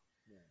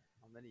 Yeah.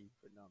 How many are you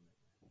putting on there?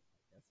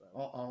 That's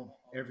Everyone, all of them,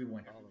 every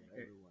one of them.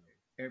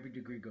 every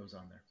degree goes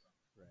on there.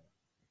 Right.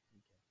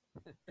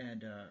 Okay.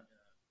 And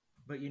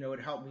but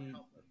it helped me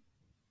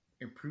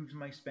improve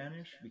my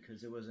Spanish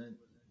because it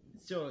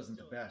still isn't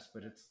the best,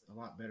 but it's a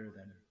lot better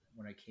than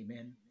when I came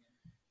in.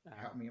 It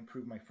helped me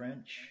improve my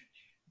French.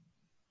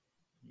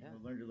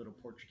 Learned a little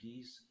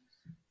Portuguese.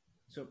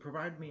 So it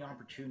provided me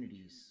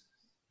opportunities,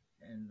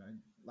 and I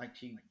like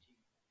to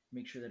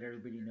make sure that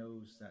everybody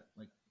knows that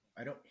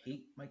I don't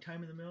hate my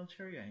time in the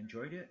military. I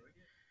enjoyed it.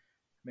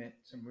 Met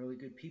some really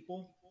good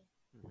people,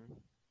 Mm-hmm.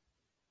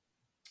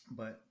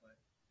 but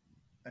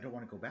I don't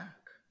want to go back.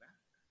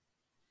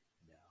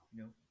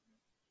 No.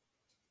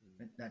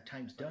 That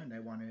time's done.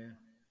 I want to.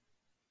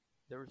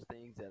 There was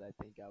things that I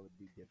think I would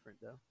do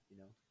different though.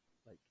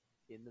 Like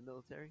in the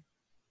military.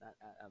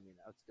 I mean,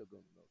 I would still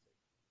go in the military,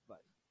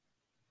 but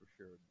for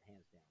sure,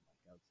 hands down, like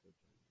I would still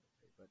join the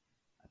military. But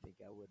I think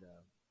I would.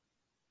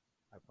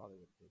 I probably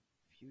would do a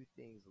few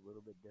things a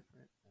little bit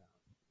different. Like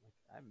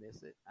I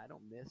miss it. I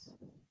don't miss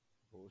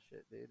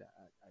bullshit, dude.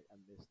 I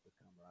miss the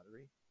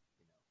camaraderie.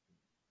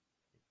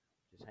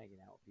 Just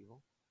hanging out with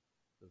people.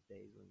 Those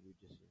days when we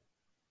just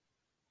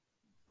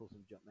pull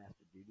some jump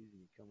master duties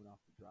and you're coming off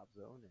the drop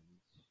zone and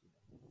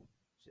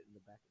sit in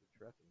the back of the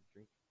truck and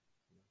drink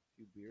a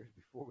few beers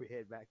before we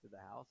head back to the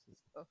house and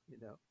stuff.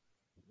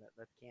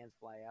 Let cans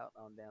fly out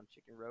on down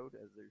Chicken Road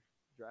as they're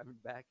driving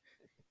back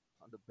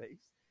on the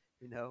base.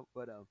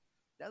 But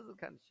that's the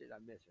kind of shit I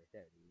miss right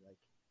there, dude.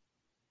 Like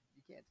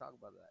you can't talk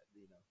about that.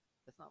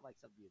 That's not like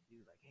something you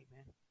do. Like, hey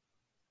man,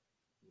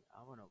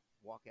 I want to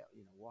walk out,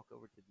 walk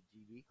over to the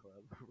GB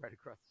club right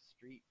across the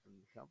street from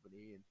the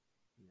company and,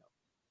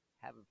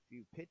 have a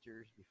few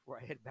pictures before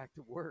I head back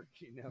to work,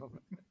 I don't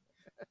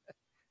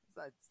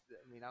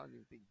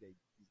even think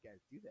these guys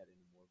do that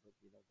anymore, but,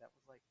 that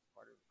was like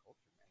part of the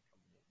culture, man,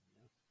 coming in,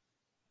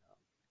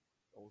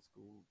 old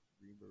school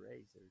Green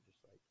Berets, they were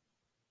just like,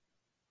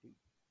 dude,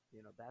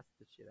 that's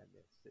the shit I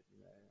miss, sitting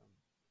there and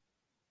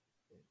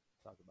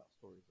talk about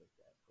stories like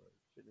that, or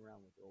sitting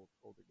around with the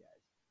older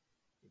guys.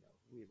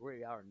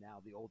 We are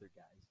now the older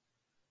guys.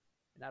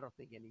 And I don't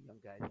think any young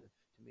guys,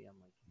 to me,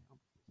 I'm like, I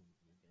don't think there's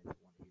any young guys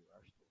that want to hear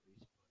our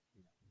stories, but,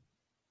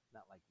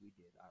 not like we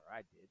did, or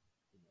I did,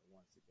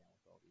 want to sit down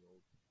with all the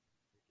old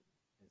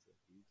freaking SF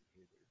dudes and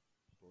hear their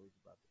stories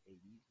about the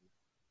 80s, and,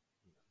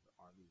 the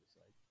Army was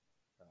like.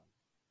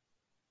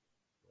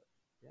 But,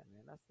 yeah,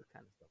 man, that's the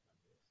kind of stuff I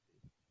miss,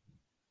 dude.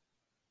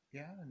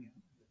 Yeah, and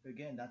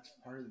again, that's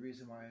part of the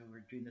reason why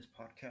we're doing this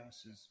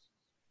podcast is,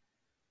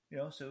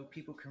 so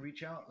people can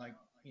reach out, like,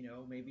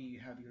 maybe you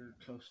have your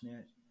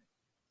close-knit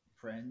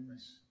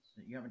friends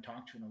that you haven't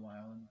talked to in a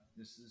while, and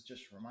this is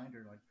just a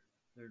reminder, like,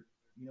 they're,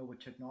 with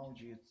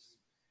technology,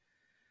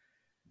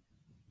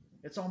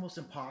 it's almost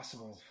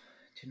impossible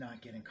to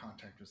not get in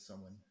contact with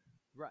someone.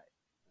 Right.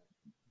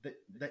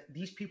 That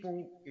these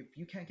people, if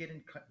you can't get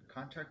in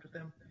contact with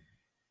them,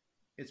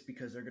 it's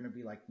because they're going to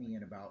be like me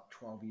in about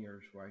 12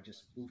 years, where I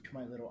just moved to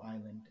my little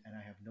island and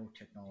I have no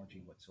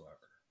technology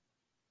whatsoever.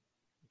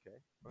 Okay.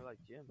 Or like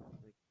Jim,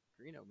 like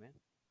Greeno, man.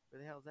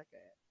 Where the hell is that guy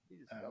at? He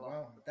just fell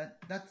off.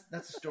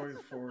 That's a story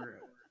for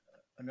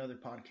another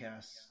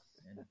podcast.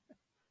 And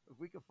if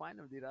we can find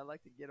him, dude, I'd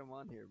like to get him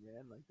on here,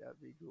 man. Like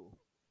that'd be cool.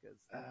 Because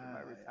after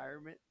my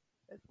retirement,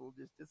 that fool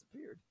just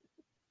disappeared.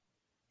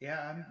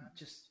 Yeah, I'm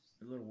just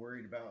a little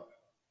worried about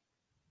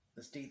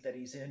the state that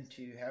he's in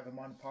to have him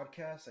on the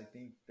podcast. I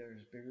think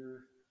there's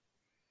bigger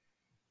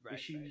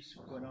issues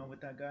going on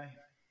with that guy,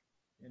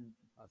 and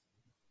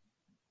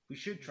we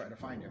should try to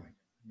find him.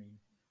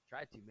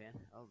 Try to, man.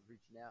 I was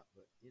reaching out,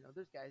 but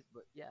there's guys.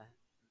 But yeah,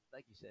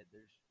 like you said,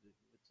 there's with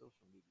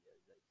social media,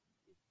 like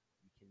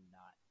you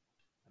cannot.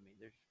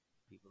 There's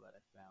people that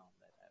I found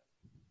that have,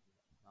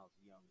 when I was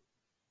young,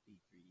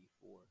 D3,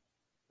 D4,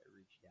 that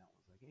reached out and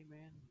was like, "Hey,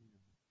 man,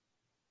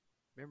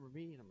 remember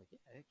me?" And I'm like,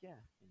 "Yeah, heck yeah,"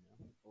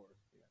 or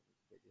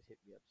they just hit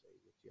me up, say,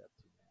 "What you up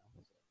to now?"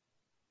 So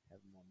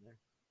have them on there.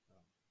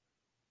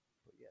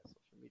 But yeah,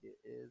 social media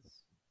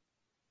is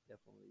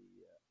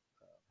definitely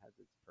has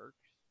its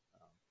perks.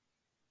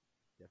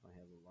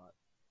 Definitely has a lot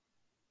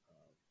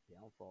of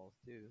downfalls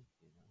too.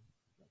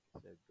 Like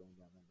I said, going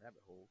down them rabbit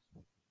holes,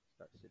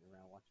 start sitting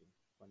around watching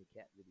funny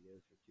cat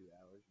videos for 2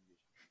 hours and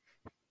just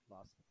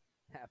lost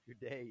half your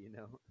day.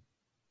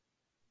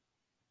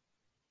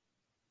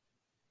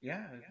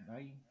 Yeah,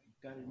 I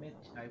gotta admit,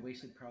 I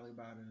wasted probably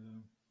about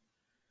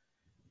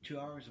 2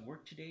 hours of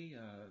work today,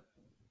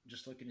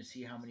 just looking to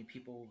see how many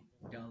people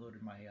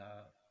downloaded my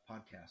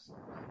podcast. And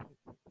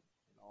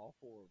all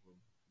 4 of them.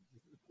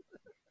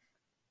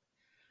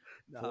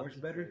 No, 4 is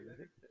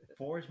better.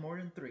 4 is more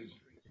than 3.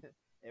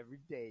 Every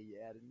day you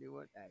add a new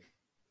one. Hey,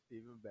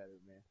 even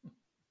better, man.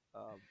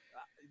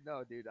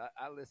 No, dude,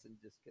 I listen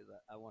just because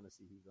I want to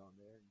see who's on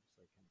there and just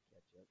like kind of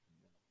catch up. And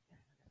then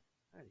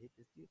I gotta hit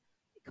this dude.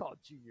 He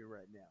called Junior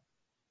right now.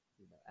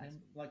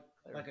 And like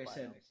I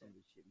said, some of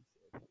the shit he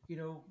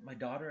said. My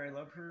daughter, I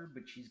love her,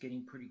 but she's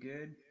getting pretty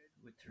good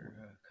with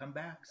her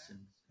comebacks,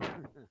 and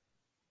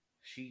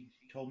she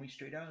told me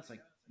straight out, it's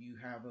like, you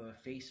have a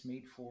face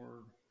made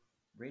for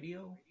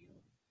radio.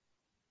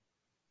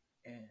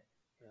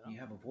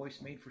 have a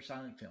voice made for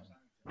silent film.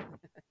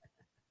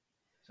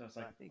 So it's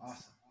Well, like I think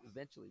awesome.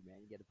 eventually, man,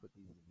 you got to put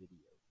these in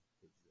video.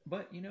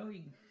 But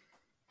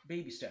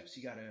baby steps.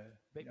 You gotta.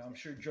 I'm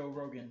sure Joe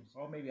Rogan.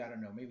 Well, maybe I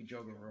don't know. Maybe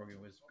Joe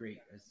Rogan was great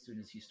as soon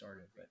as he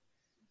started, but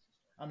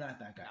I'm not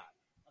that guy.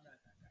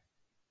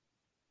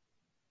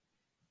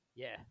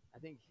 Yeah, I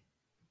think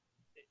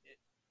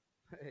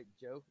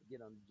Joe.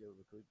 Get on Joe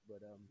real quick,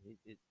 but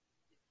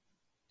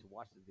to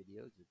watch the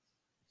videos, it's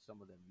some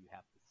of them you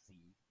have to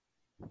see.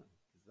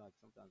 Because like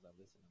sometimes I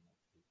listen, I'm like,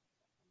 dude,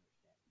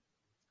 I don't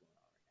understand what's going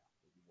on right now.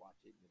 But you watch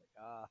it, and you're like,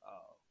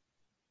 oh,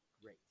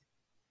 great.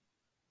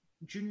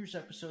 Junior's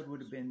episode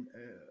would have been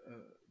a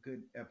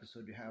good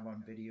episode to have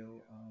on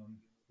video.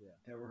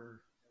 There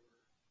were,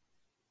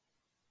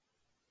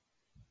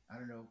 I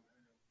don't know,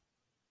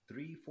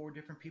 3-4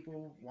 different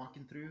people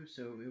walking through,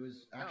 so it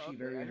was actually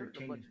very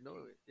entertaining.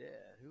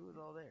 Who was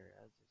all there?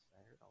 I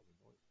heard all the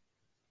noise.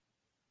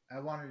 I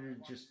wanted to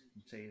just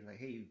say like,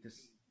 hey,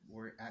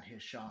 we're at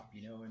his shop,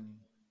 and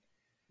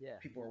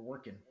people are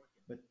working,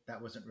 but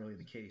that wasn't really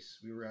the case.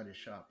 We were at his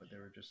shop, but there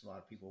were just a lot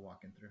of people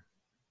walking through.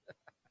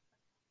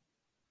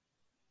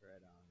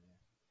 Right on, man.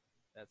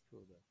 That's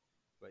cool though.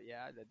 But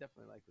yeah, I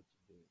definitely like what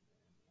you're doing, man.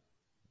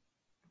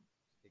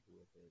 Stick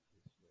with it.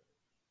 Just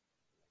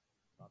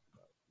talk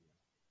about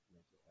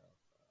mental health.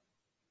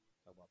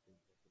 Talk about things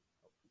that can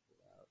help people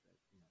out.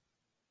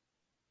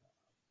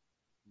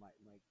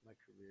 My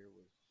career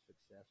was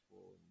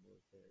successful in the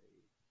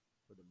military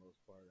for the most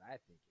part. I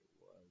think it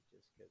was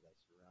just because I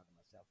surrounded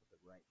myself with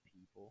the right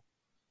people,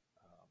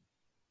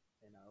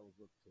 and I always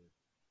look to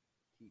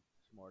keep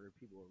smarter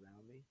people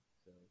around me.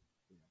 So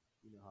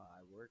you know how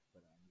I work,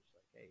 but I'm just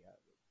like, hey,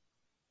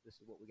 this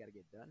is what we got to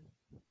get done.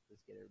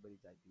 Let's get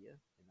everybody's idea,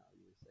 and I'll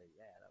either say,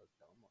 yeah, that was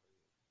dumb, or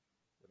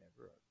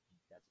whatever. Or,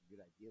 that's a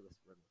good idea.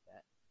 Let's run with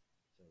that.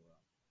 So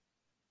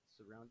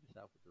surround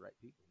yourself with the right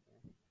people,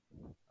 man.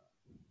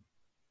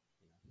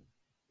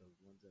 Those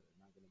ones that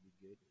are not going to be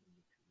good in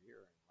your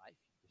career or in life,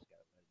 you just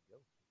got to let it go.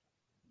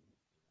 And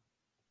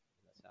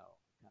that's how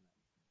I kind of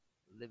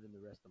living the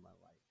rest of my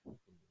life.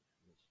 And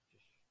it's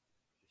just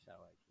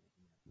how I can,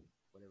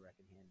 whatever I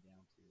can hand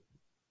down to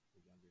the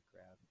younger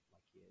crowd,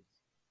 my kids,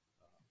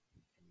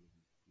 any of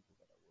the people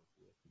that I work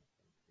with,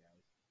 my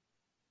younger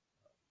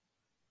guys.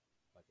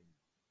 If I can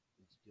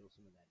instill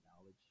some of that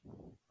knowledge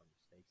from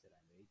mistakes that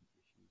I made,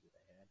 issues that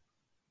I had,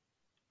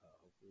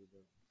 hopefully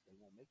they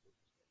won't make those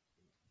mistakes.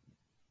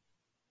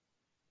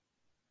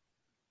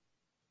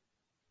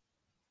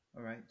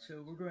 All right,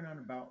 so we're going on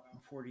about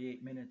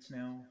 48 minutes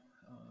now.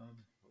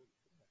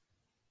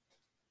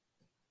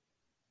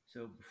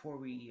 So before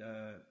we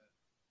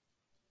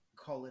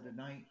call it a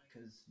night,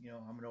 because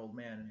I'm an old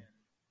man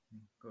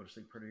and go to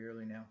sleep pretty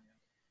early now.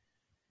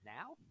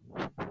 Now?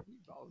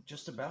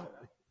 Just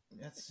about.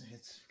 It's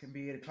gonna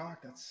be 8:00.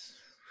 That's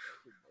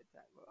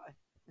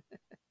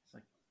it's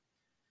like.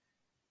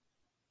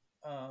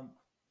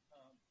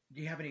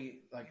 Do you have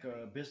any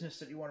business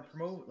that you want to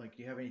promote? Like,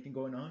 do you have anything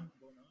going on?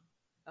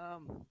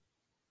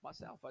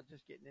 Myself, I'm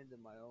just getting into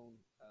my own,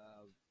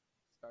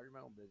 started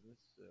my own business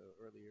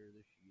earlier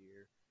this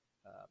year.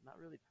 Not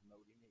really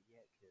promoting it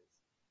yet because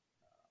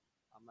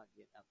I'm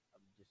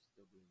just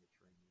still doing the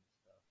training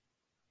stuff.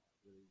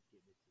 Really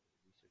getting into the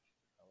research and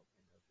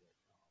development of it.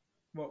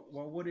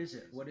 Well, what is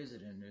it? What is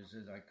it in? Is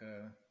it like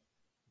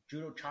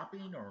judo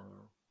chopping or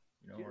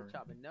judo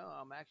chopping? No,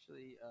 I'm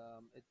actually.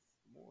 It's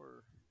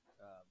more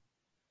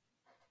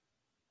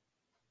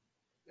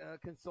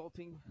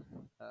consulting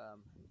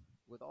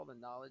with all the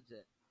knowledge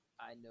that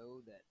I know,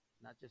 that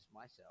not just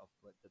myself,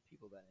 but the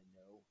people that I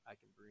know, I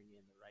can bring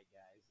in the right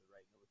guys, the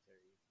right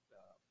military,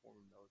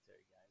 former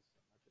military guys, so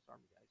not just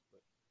Army guys, but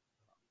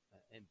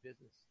and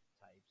business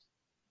types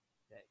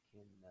that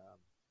can,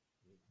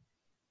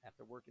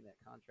 after working that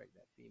contract,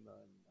 that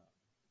FEMA and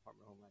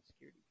Department of Homeland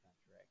Security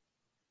contract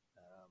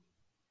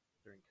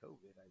during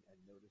COVID, I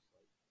noticed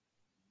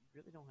you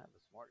really don't have the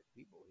smartest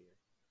people here,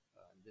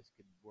 and this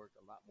could work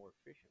a lot more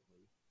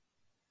efficiently if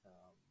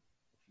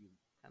you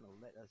kind of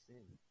let us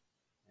in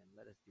and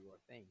let us do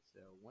our thing. So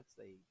once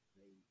they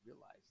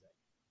realize that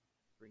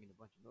bringing a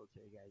bunch of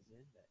military guys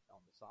in, that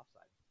on the soft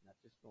side, not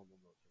just normal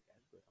military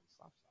guys, but on the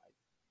soft side,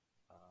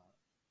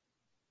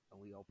 and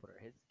we all put our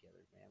heads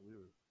together, man, we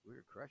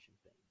were crushing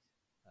things.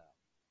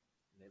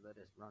 And they let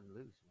us run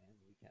loose, man.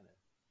 We kind of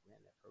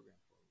ran that program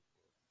for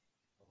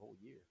a whole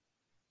year.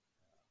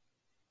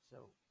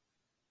 So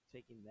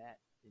taking that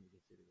into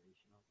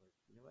consideration, I was like,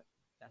 you know what?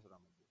 That's what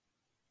I'm going to do.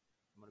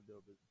 I'm going to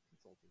build a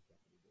consulting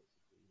company,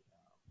 basically, and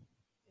I'm just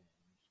going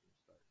to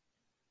start.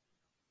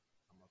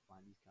 I'm going to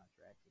find these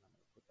contracts, and I'm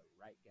going to put the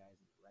right guys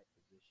in the right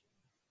position.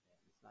 And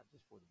it's not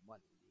just for the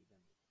money, even,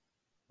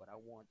 but I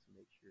want to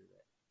make sure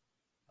that,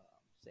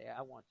 say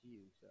I want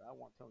you, so I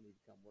want Tony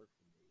to come work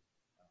for me.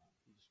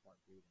 He's a smart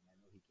dude, and I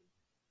know he can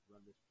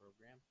run this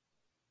program.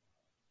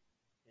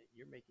 And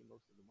you're making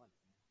most of the money,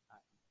 man.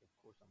 Of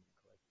course, I'm going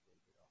to collect a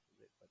little bit off of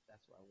it, but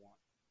that's what I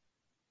want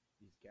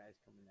these guys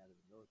coming out of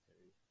the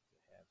military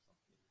to have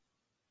something,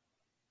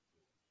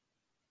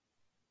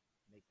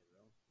 make their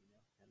own,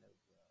 kind of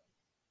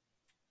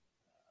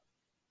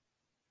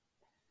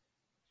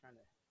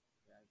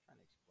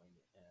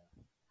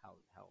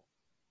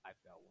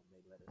felt when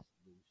they let us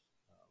loose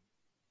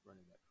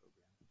running that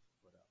program.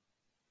 But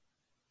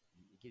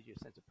it gives you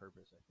a sense of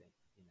purpose, I think,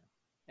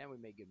 and we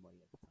made good money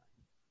at the time.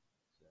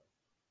 So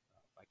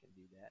if I can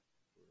do that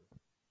for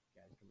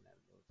guys coming out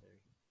of the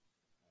military,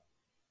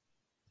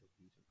 to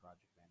do some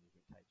project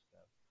management type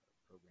stuff,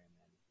 program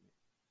management,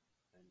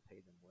 and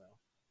pay them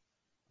well,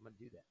 I'm gonna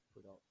do that.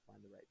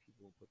 Find the right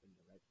people and put them in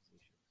the right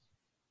positions.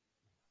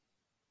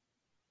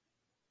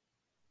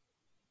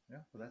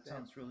 Yeah, well, that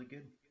sounds really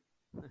good.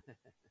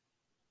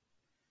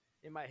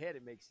 In my head,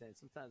 it makes sense.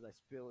 Sometimes I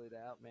spill it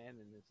out, man,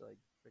 and it's like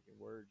freaking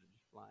words are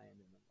just flying,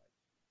 and I'm like,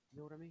 you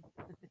know what I mean?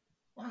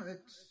 Well,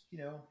 it's,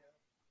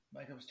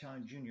 like I was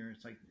telling Junior,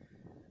 it's like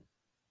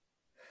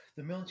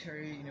the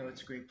military,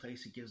 it's a great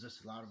place. It gives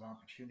us a lot of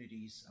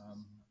opportunities.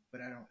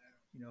 But I don't,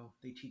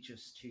 they teach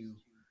us to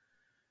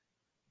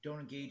don't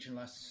engage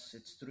unless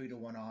it's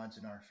 3-1 odds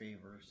in our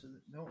favor. So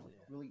they don't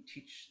really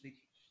they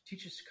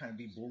teach us to kind of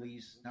be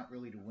bullies, not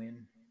really to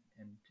win.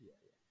 And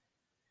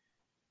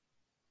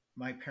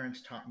my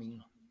parents taught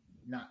me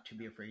not to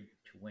be afraid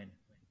to win.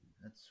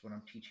 That's what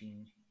I'm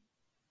teaching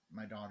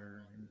my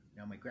daughter and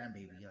now my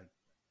grandbaby. Like,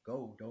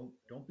 go,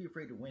 don't be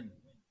afraid to win.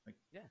 Like,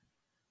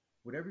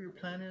 whatever your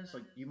plan is,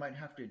 like, you might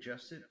have to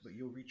adjust it, but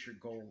you'll reach your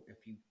goal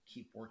if you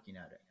keep working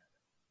at it.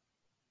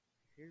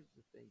 Here's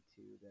the thing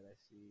too that I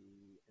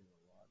see in a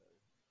lot of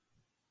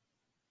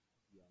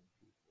young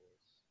people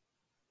is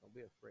don't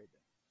be afraid to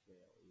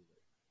fail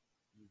either.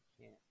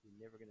 You're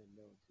never gonna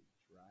know until you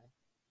try.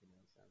 It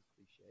sounds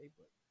cliche,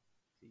 but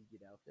until you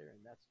get out there,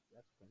 and that's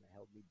kind of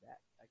held me back.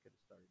 I could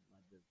have started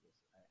my business.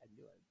 I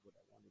knew what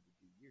I wanted to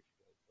do years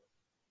ago, but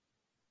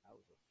I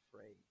was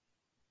afraid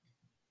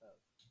of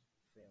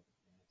failing,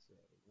 man. So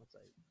once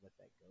I let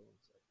that go,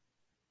 it's like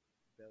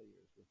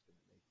failure is what's going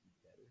to make you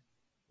better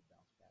to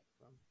bounce back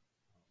from.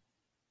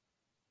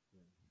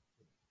 And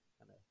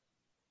kind of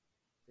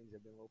things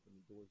have been open,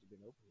 doors have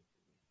been opening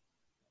for me.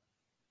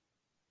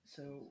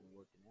 So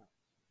working out.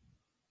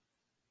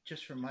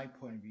 Just from my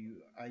point of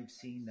view, I've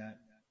seen that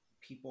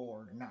people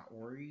are not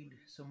worried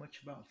so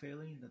much about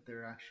failing, that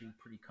they're actually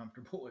pretty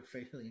comfortable with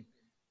failing.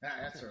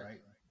 That's all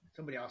right.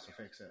 Somebody else will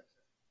fix it.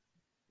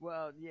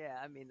 Well, yeah,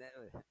 I mean, I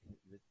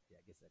guess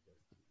that goes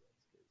two ways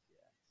because,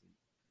 I see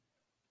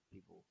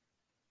people,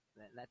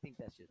 and I think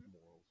that's just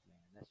morals,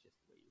 man. That's just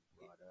the way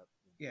you're brought up.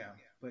 Yeah,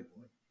 but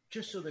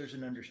just so there's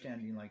an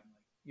understanding, like,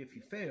 if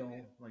you fail,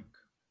 like,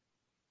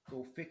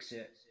 go fix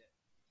it,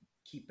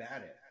 keep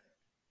at it.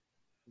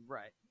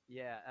 Right.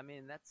 Yeah, I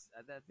mean, I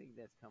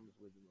think that comes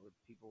with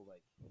people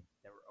like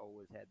that were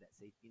always had that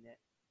safety net.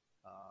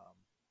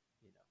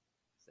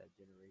 It's that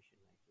generation,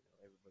 like,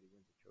 everybody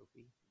wins a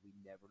trophy. We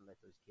never let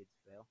those kids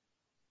fail.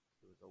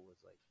 It was always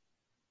like,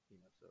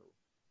 so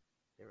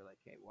they were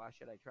like, hey, why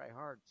should I try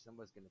hard?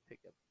 Someone's going to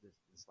pick up the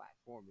slack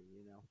for me,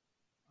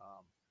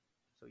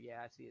 So,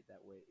 yeah, I see it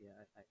that way. Yeah,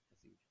 I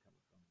see what you're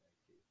coming from there,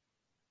 too.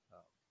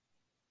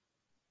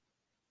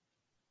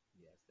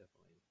 Yeah, it's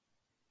definitely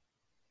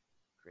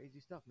crazy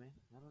stuff, man.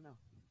 I don't know.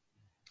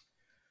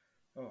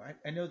 Oh,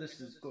 I know this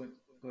is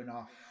going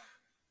off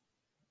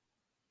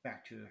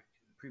back to a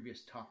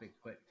previous topic,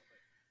 but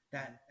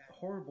that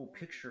horrible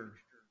picture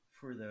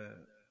for the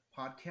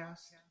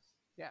podcast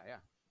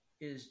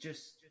is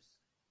just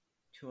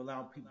to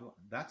allow people.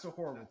 That's a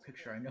horrible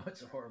picture. I know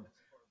it's a horrible.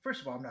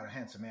 First of all, I'm not a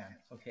handsome man,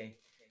 okay?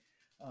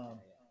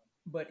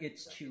 But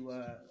it's to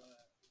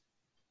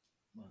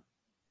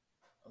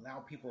allow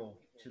people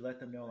to let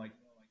them know, like,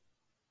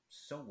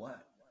 so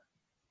what?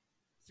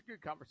 It's a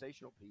good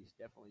conversational piece.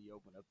 Definitely, you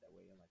open up that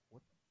way. I'm like,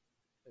 what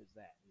is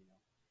that?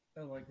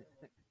 Like,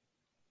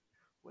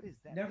 what is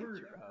that never,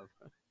 picture of?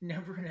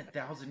 Never in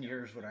 1,000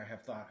 years would I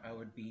have thought I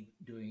would be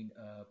doing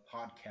a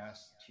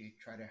podcast to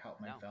try to help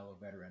my fellow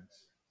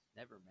veterans.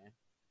 Never, man.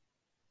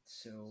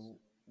 So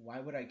why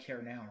would I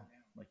care now?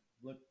 Like,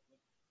 look,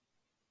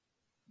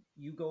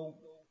 you go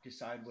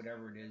decide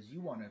whatever it is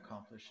you want to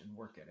accomplish and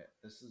work at it.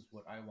 This is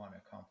what I want to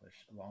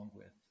accomplish, along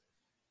with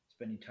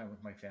spending time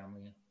with my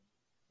family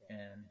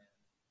and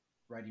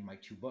writing my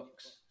 2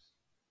 books.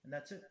 And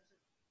that's it.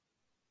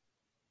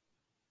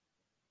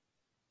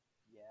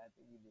 Yeah, I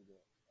think you did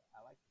it. I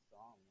like the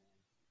song, man.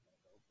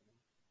 The opening.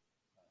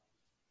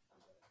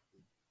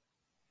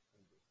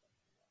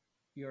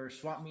 Your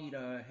swap meet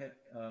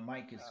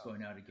mic is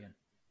going out again.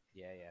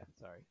 Yeah,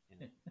 sorry.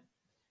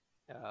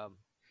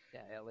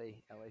 Yeah, LA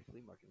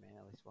flea market, man.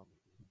 LA swap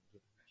meet,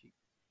 get cheap.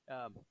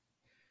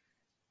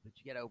 But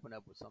you got to open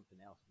up with something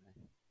else, man.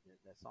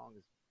 That song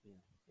is,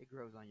 it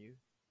grows on you.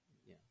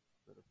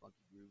 Little funky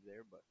groove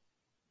there, but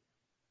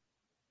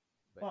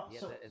well,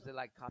 so, is it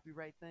like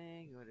copyright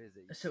thing? What is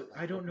it? So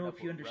I don't know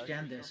if you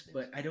understand this,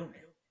 but I don't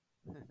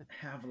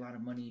have a lot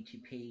of money to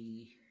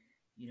pay,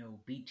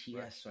 BTS,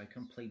 right, so I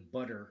can play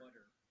Butter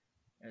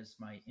as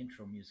my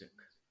intro music.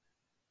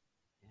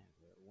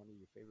 Yeah, one of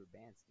your favorite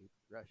bands, dude,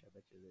 Rush. I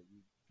bet you that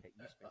you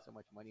spend so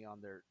much money on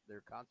their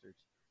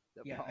concerts.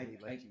 They'll probably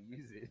let you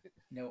use it.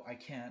 No, I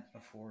can't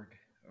afford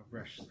a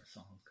Rush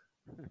song.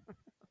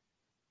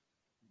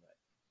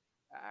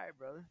 All right,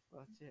 brother.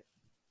 Well, that's it.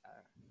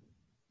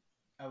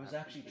 I was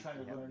actually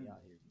trying to learn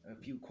a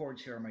few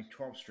chords here on my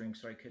 12 string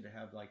so I could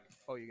have like.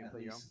 Oh, you're gonna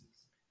play your own?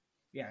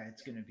 Yeah,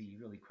 it's gonna be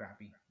really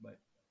crappy, but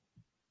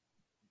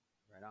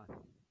right on.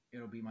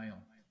 It'll be my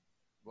own.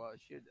 Well,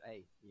 it should.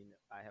 Hey,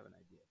 I have an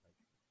idea. Like,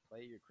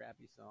 play your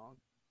crappy song,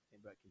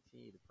 but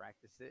continue to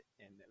practice it,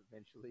 and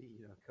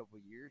eventually, a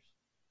couple of years,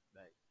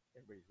 like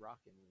everybody's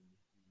rocking when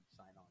you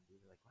sign on.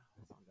 Dude, they're like, wow,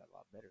 that song got a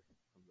lot better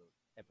from the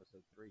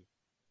episode 3.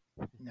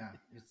 Nah,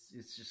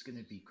 it's just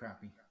gonna be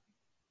crappy.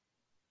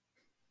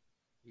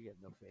 You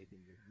have no faith in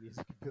your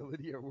music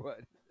ability, or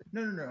what?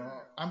 No.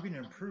 I'm gonna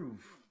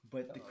improve,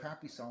 but the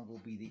crappy song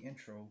will be the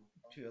intro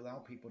to allow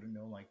people to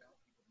know, like,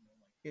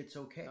 it's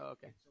okay. Oh,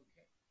 okay.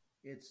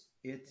 It's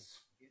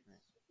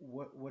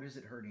what is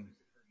it hurting?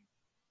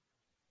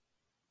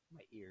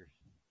 My ears.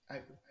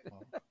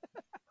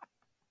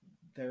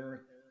 There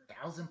are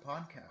 1,000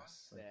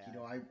 podcasts. Like,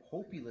 I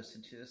hope you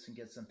listen to this and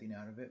get something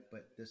out of it.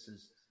 But this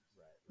is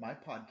my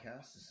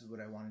podcast. This is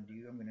what I want to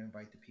do. I'm going to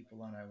invite the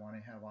people on I want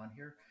to have on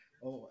here.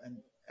 Oh, and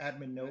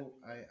admin note,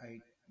 I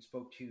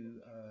spoke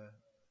to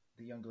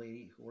the young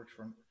lady who works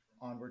from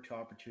Onward to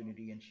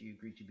Opportunity, and she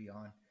agreed to be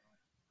on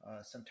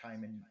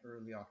sometime in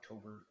early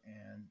October.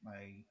 And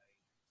my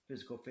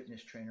physical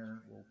fitness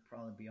trainer will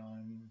probably be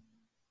on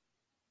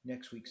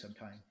next week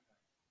sometime.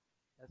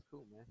 That's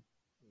cool, man.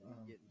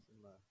 Getting some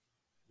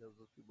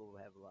those people will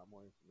have a lot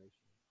more information.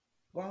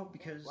 Well,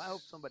 because I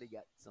hope somebody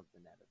got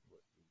something out of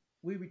it.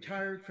 We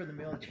retired from the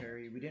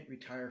military. We didn't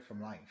retire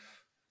from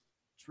life.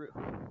 True.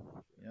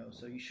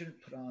 So you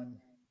shouldn't put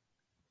on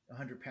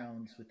 100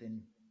 pounds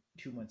within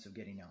 2 months of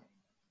getting out.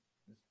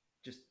 It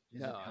just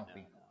isn't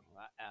healthy. No.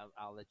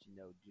 I'll let you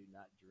know. Do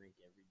not drink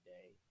every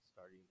day,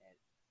 starting at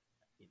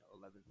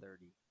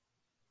 11:30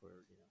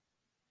 for when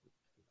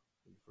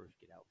you first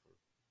get out for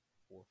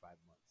 4 or 5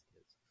 months,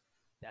 because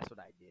that's what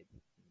I did,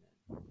 and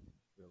then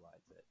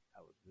realized that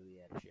I was really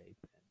out of shape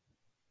and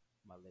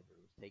my liver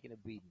was taking a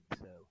beating,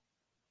 so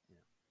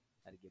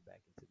had to get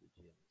back into the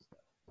gym and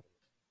stuff. So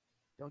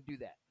don't do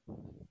that.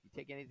 If you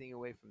take anything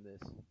away from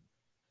this,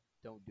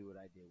 don't do what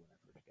I did when I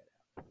first got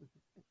out.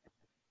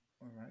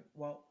 All right.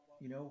 Well,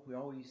 we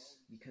always,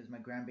 because my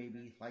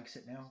grandbaby likes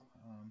it now.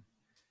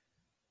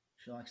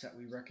 She likes that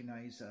we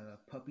recognize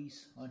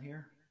puppies on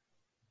here.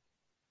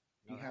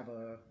 Do you have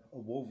a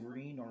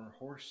Wolverine or a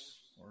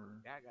horse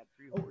or? Yeah, I got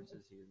 3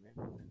 horses here,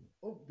 man.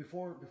 Oh,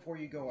 before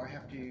you go, I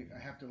have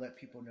to let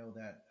people know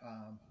that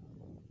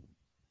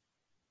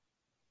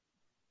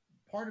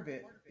part of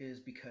it is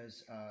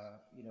because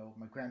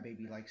my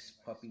grandbaby likes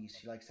puppies.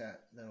 She likes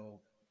that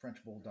little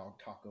French bulldog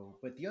Taco.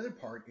 But the other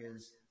part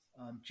is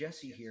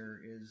Jesse here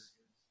is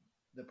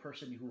the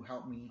person who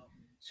helped me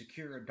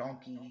secure a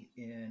donkey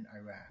in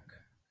Iraq.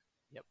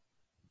 Yep.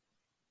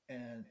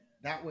 And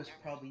that was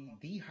probably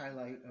the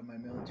highlight of my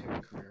military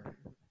career.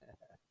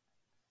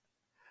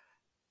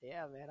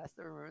 Yeah, man, I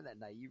still remember that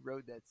night. You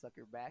rode that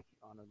sucker back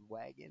on a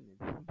wagon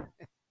and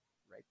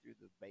right through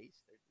the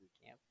base, there to the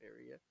camp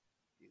area.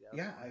 Dude,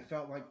 yeah, I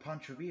felt like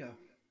Pancho Villa.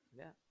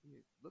 Yeah,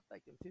 you looked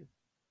like him too.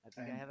 I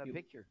think I have a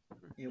picture.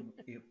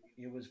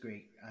 It was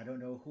great. I don't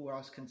know who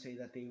else can say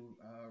that they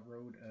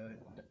rode a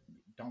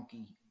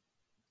donkey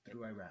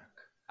through Iraq.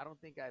 I don't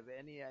think I have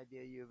any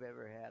idea you've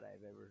ever had.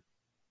 I've ever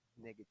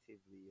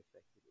negatively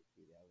affected it.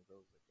 Dude, I was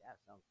always like, yeah,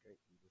 sounds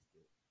great. You just do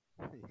it.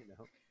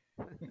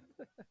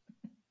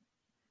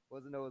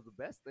 Wasn't always the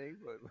best thing,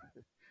 but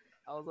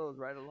I was always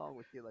right along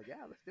with you. Like,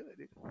 yeah, let's do it,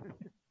 dude.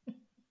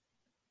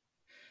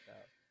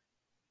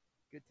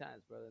 Good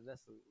times, brother.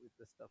 That's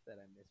the stuff that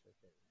I miss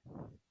right there.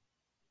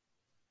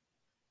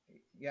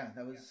 Yeah,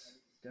 that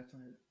was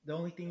definitely the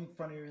only thing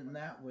funnier than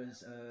that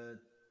was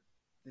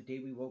the day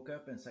we woke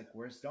up and it's like,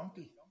 where's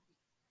Donkey?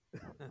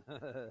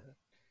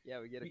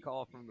 Yeah, we get a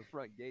call from the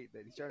front gate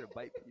that he's trying to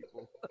bite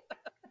people.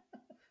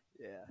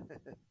 Yeah.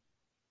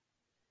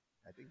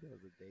 I think that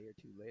was a day or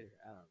 2 later.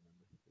 I don't remember.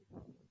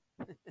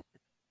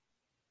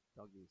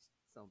 Donkey's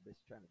some bitch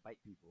trying to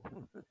bite people.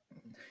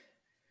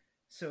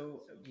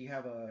 So, do you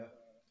have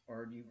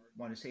or do you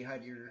want to say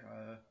hi to your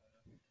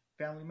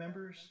family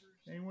members?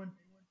 Anyone?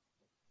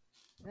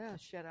 Yeah,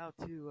 shout out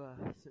to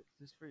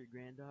this for your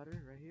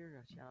granddaughter right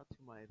here. Shout out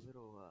to my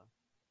little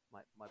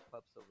my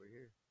pups over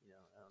here.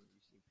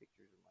 You've seen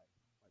pictures of my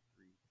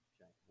 3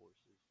 giant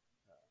horses,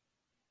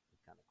 the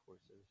kind of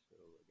courses. So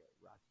I got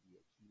Rocky,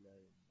 Aquila,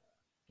 and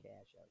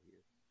Cash out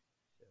here.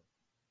 So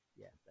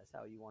yeah, that's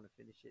how you want to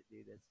finish it,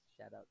 dude. That's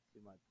shout out to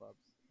my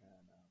pups.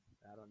 And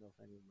I don't know if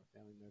any of my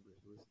family members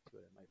listen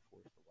to it. I might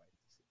force the wife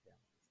to sit down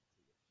and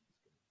listen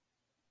to it.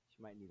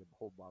 She might need a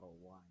whole bottle of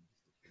wine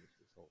just to finish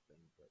this whole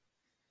thing, but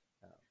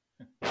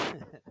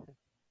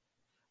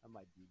I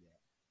might do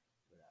that.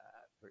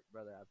 But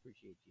brother, I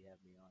appreciate you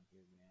having me on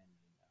here, man.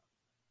 And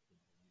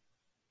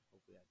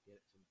hopefully I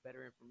get some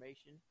better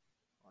information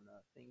on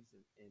things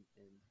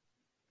and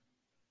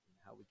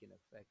how we can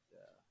affect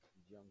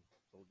these young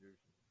soldiers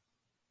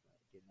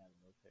getting out of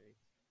the military.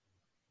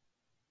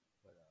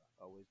 But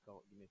always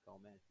give me a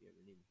call, man, if you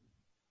ever need me.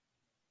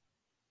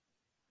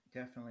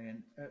 Definitely.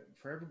 And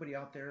for everybody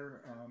out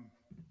there,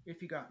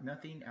 if you got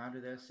nothing out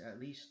of this, at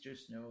least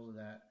just know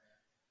that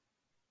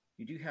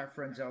you do have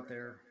friends out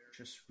there,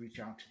 just reach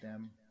out to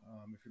them.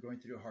 If you're going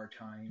through a hard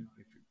time,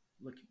 if you're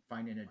looking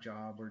finding a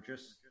job, or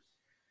just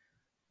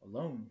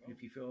alone,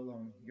 if you feel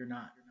alone, you're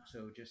not.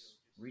 So just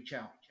reach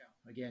out.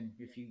 Again,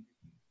 if you,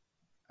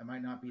 I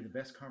might not be the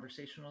best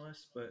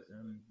conversationalist, but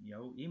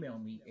email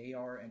me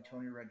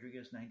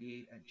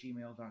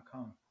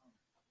ARAntonioRodriguez98@gmail.com.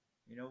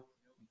 We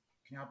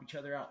can help each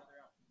other out.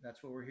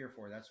 That's what we're here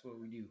for. That's what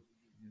we do.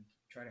 We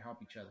try to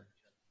help each other.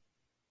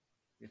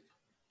 If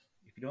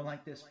you don't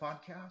like this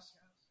podcast,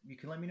 you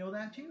can let me know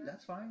that too.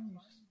 That's fine.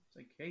 It's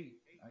like, hey,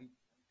 I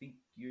think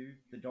you're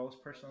the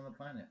dullest person on the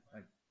planet.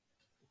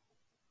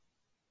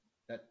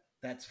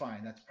 That's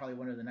fine. That's probably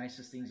one of the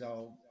nicest things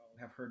I'll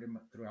have heard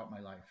throughout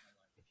my life.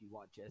 If you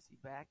want Jesse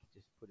back,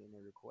 just put in a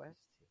request.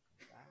 He'll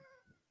come back.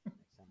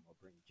 Next time I'll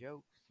bring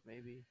jokes,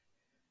 maybe.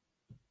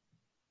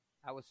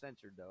 I was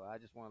censored, though. I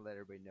just want to let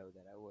everybody know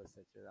that I was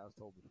censored. I was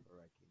told before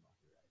I came on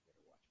here I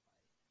better watch my.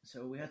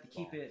 So we have to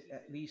keep it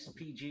at least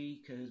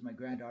PG because my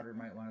granddaughter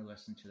might want to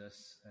listen to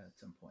this at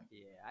some point.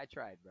 Yeah, I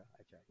tried, bro.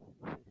 I tried.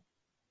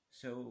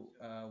 So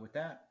with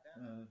that,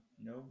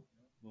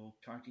 we'll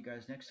talk to you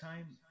guys next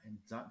time. And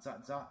zot,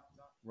 zot, zot.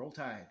 Roll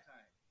Tide.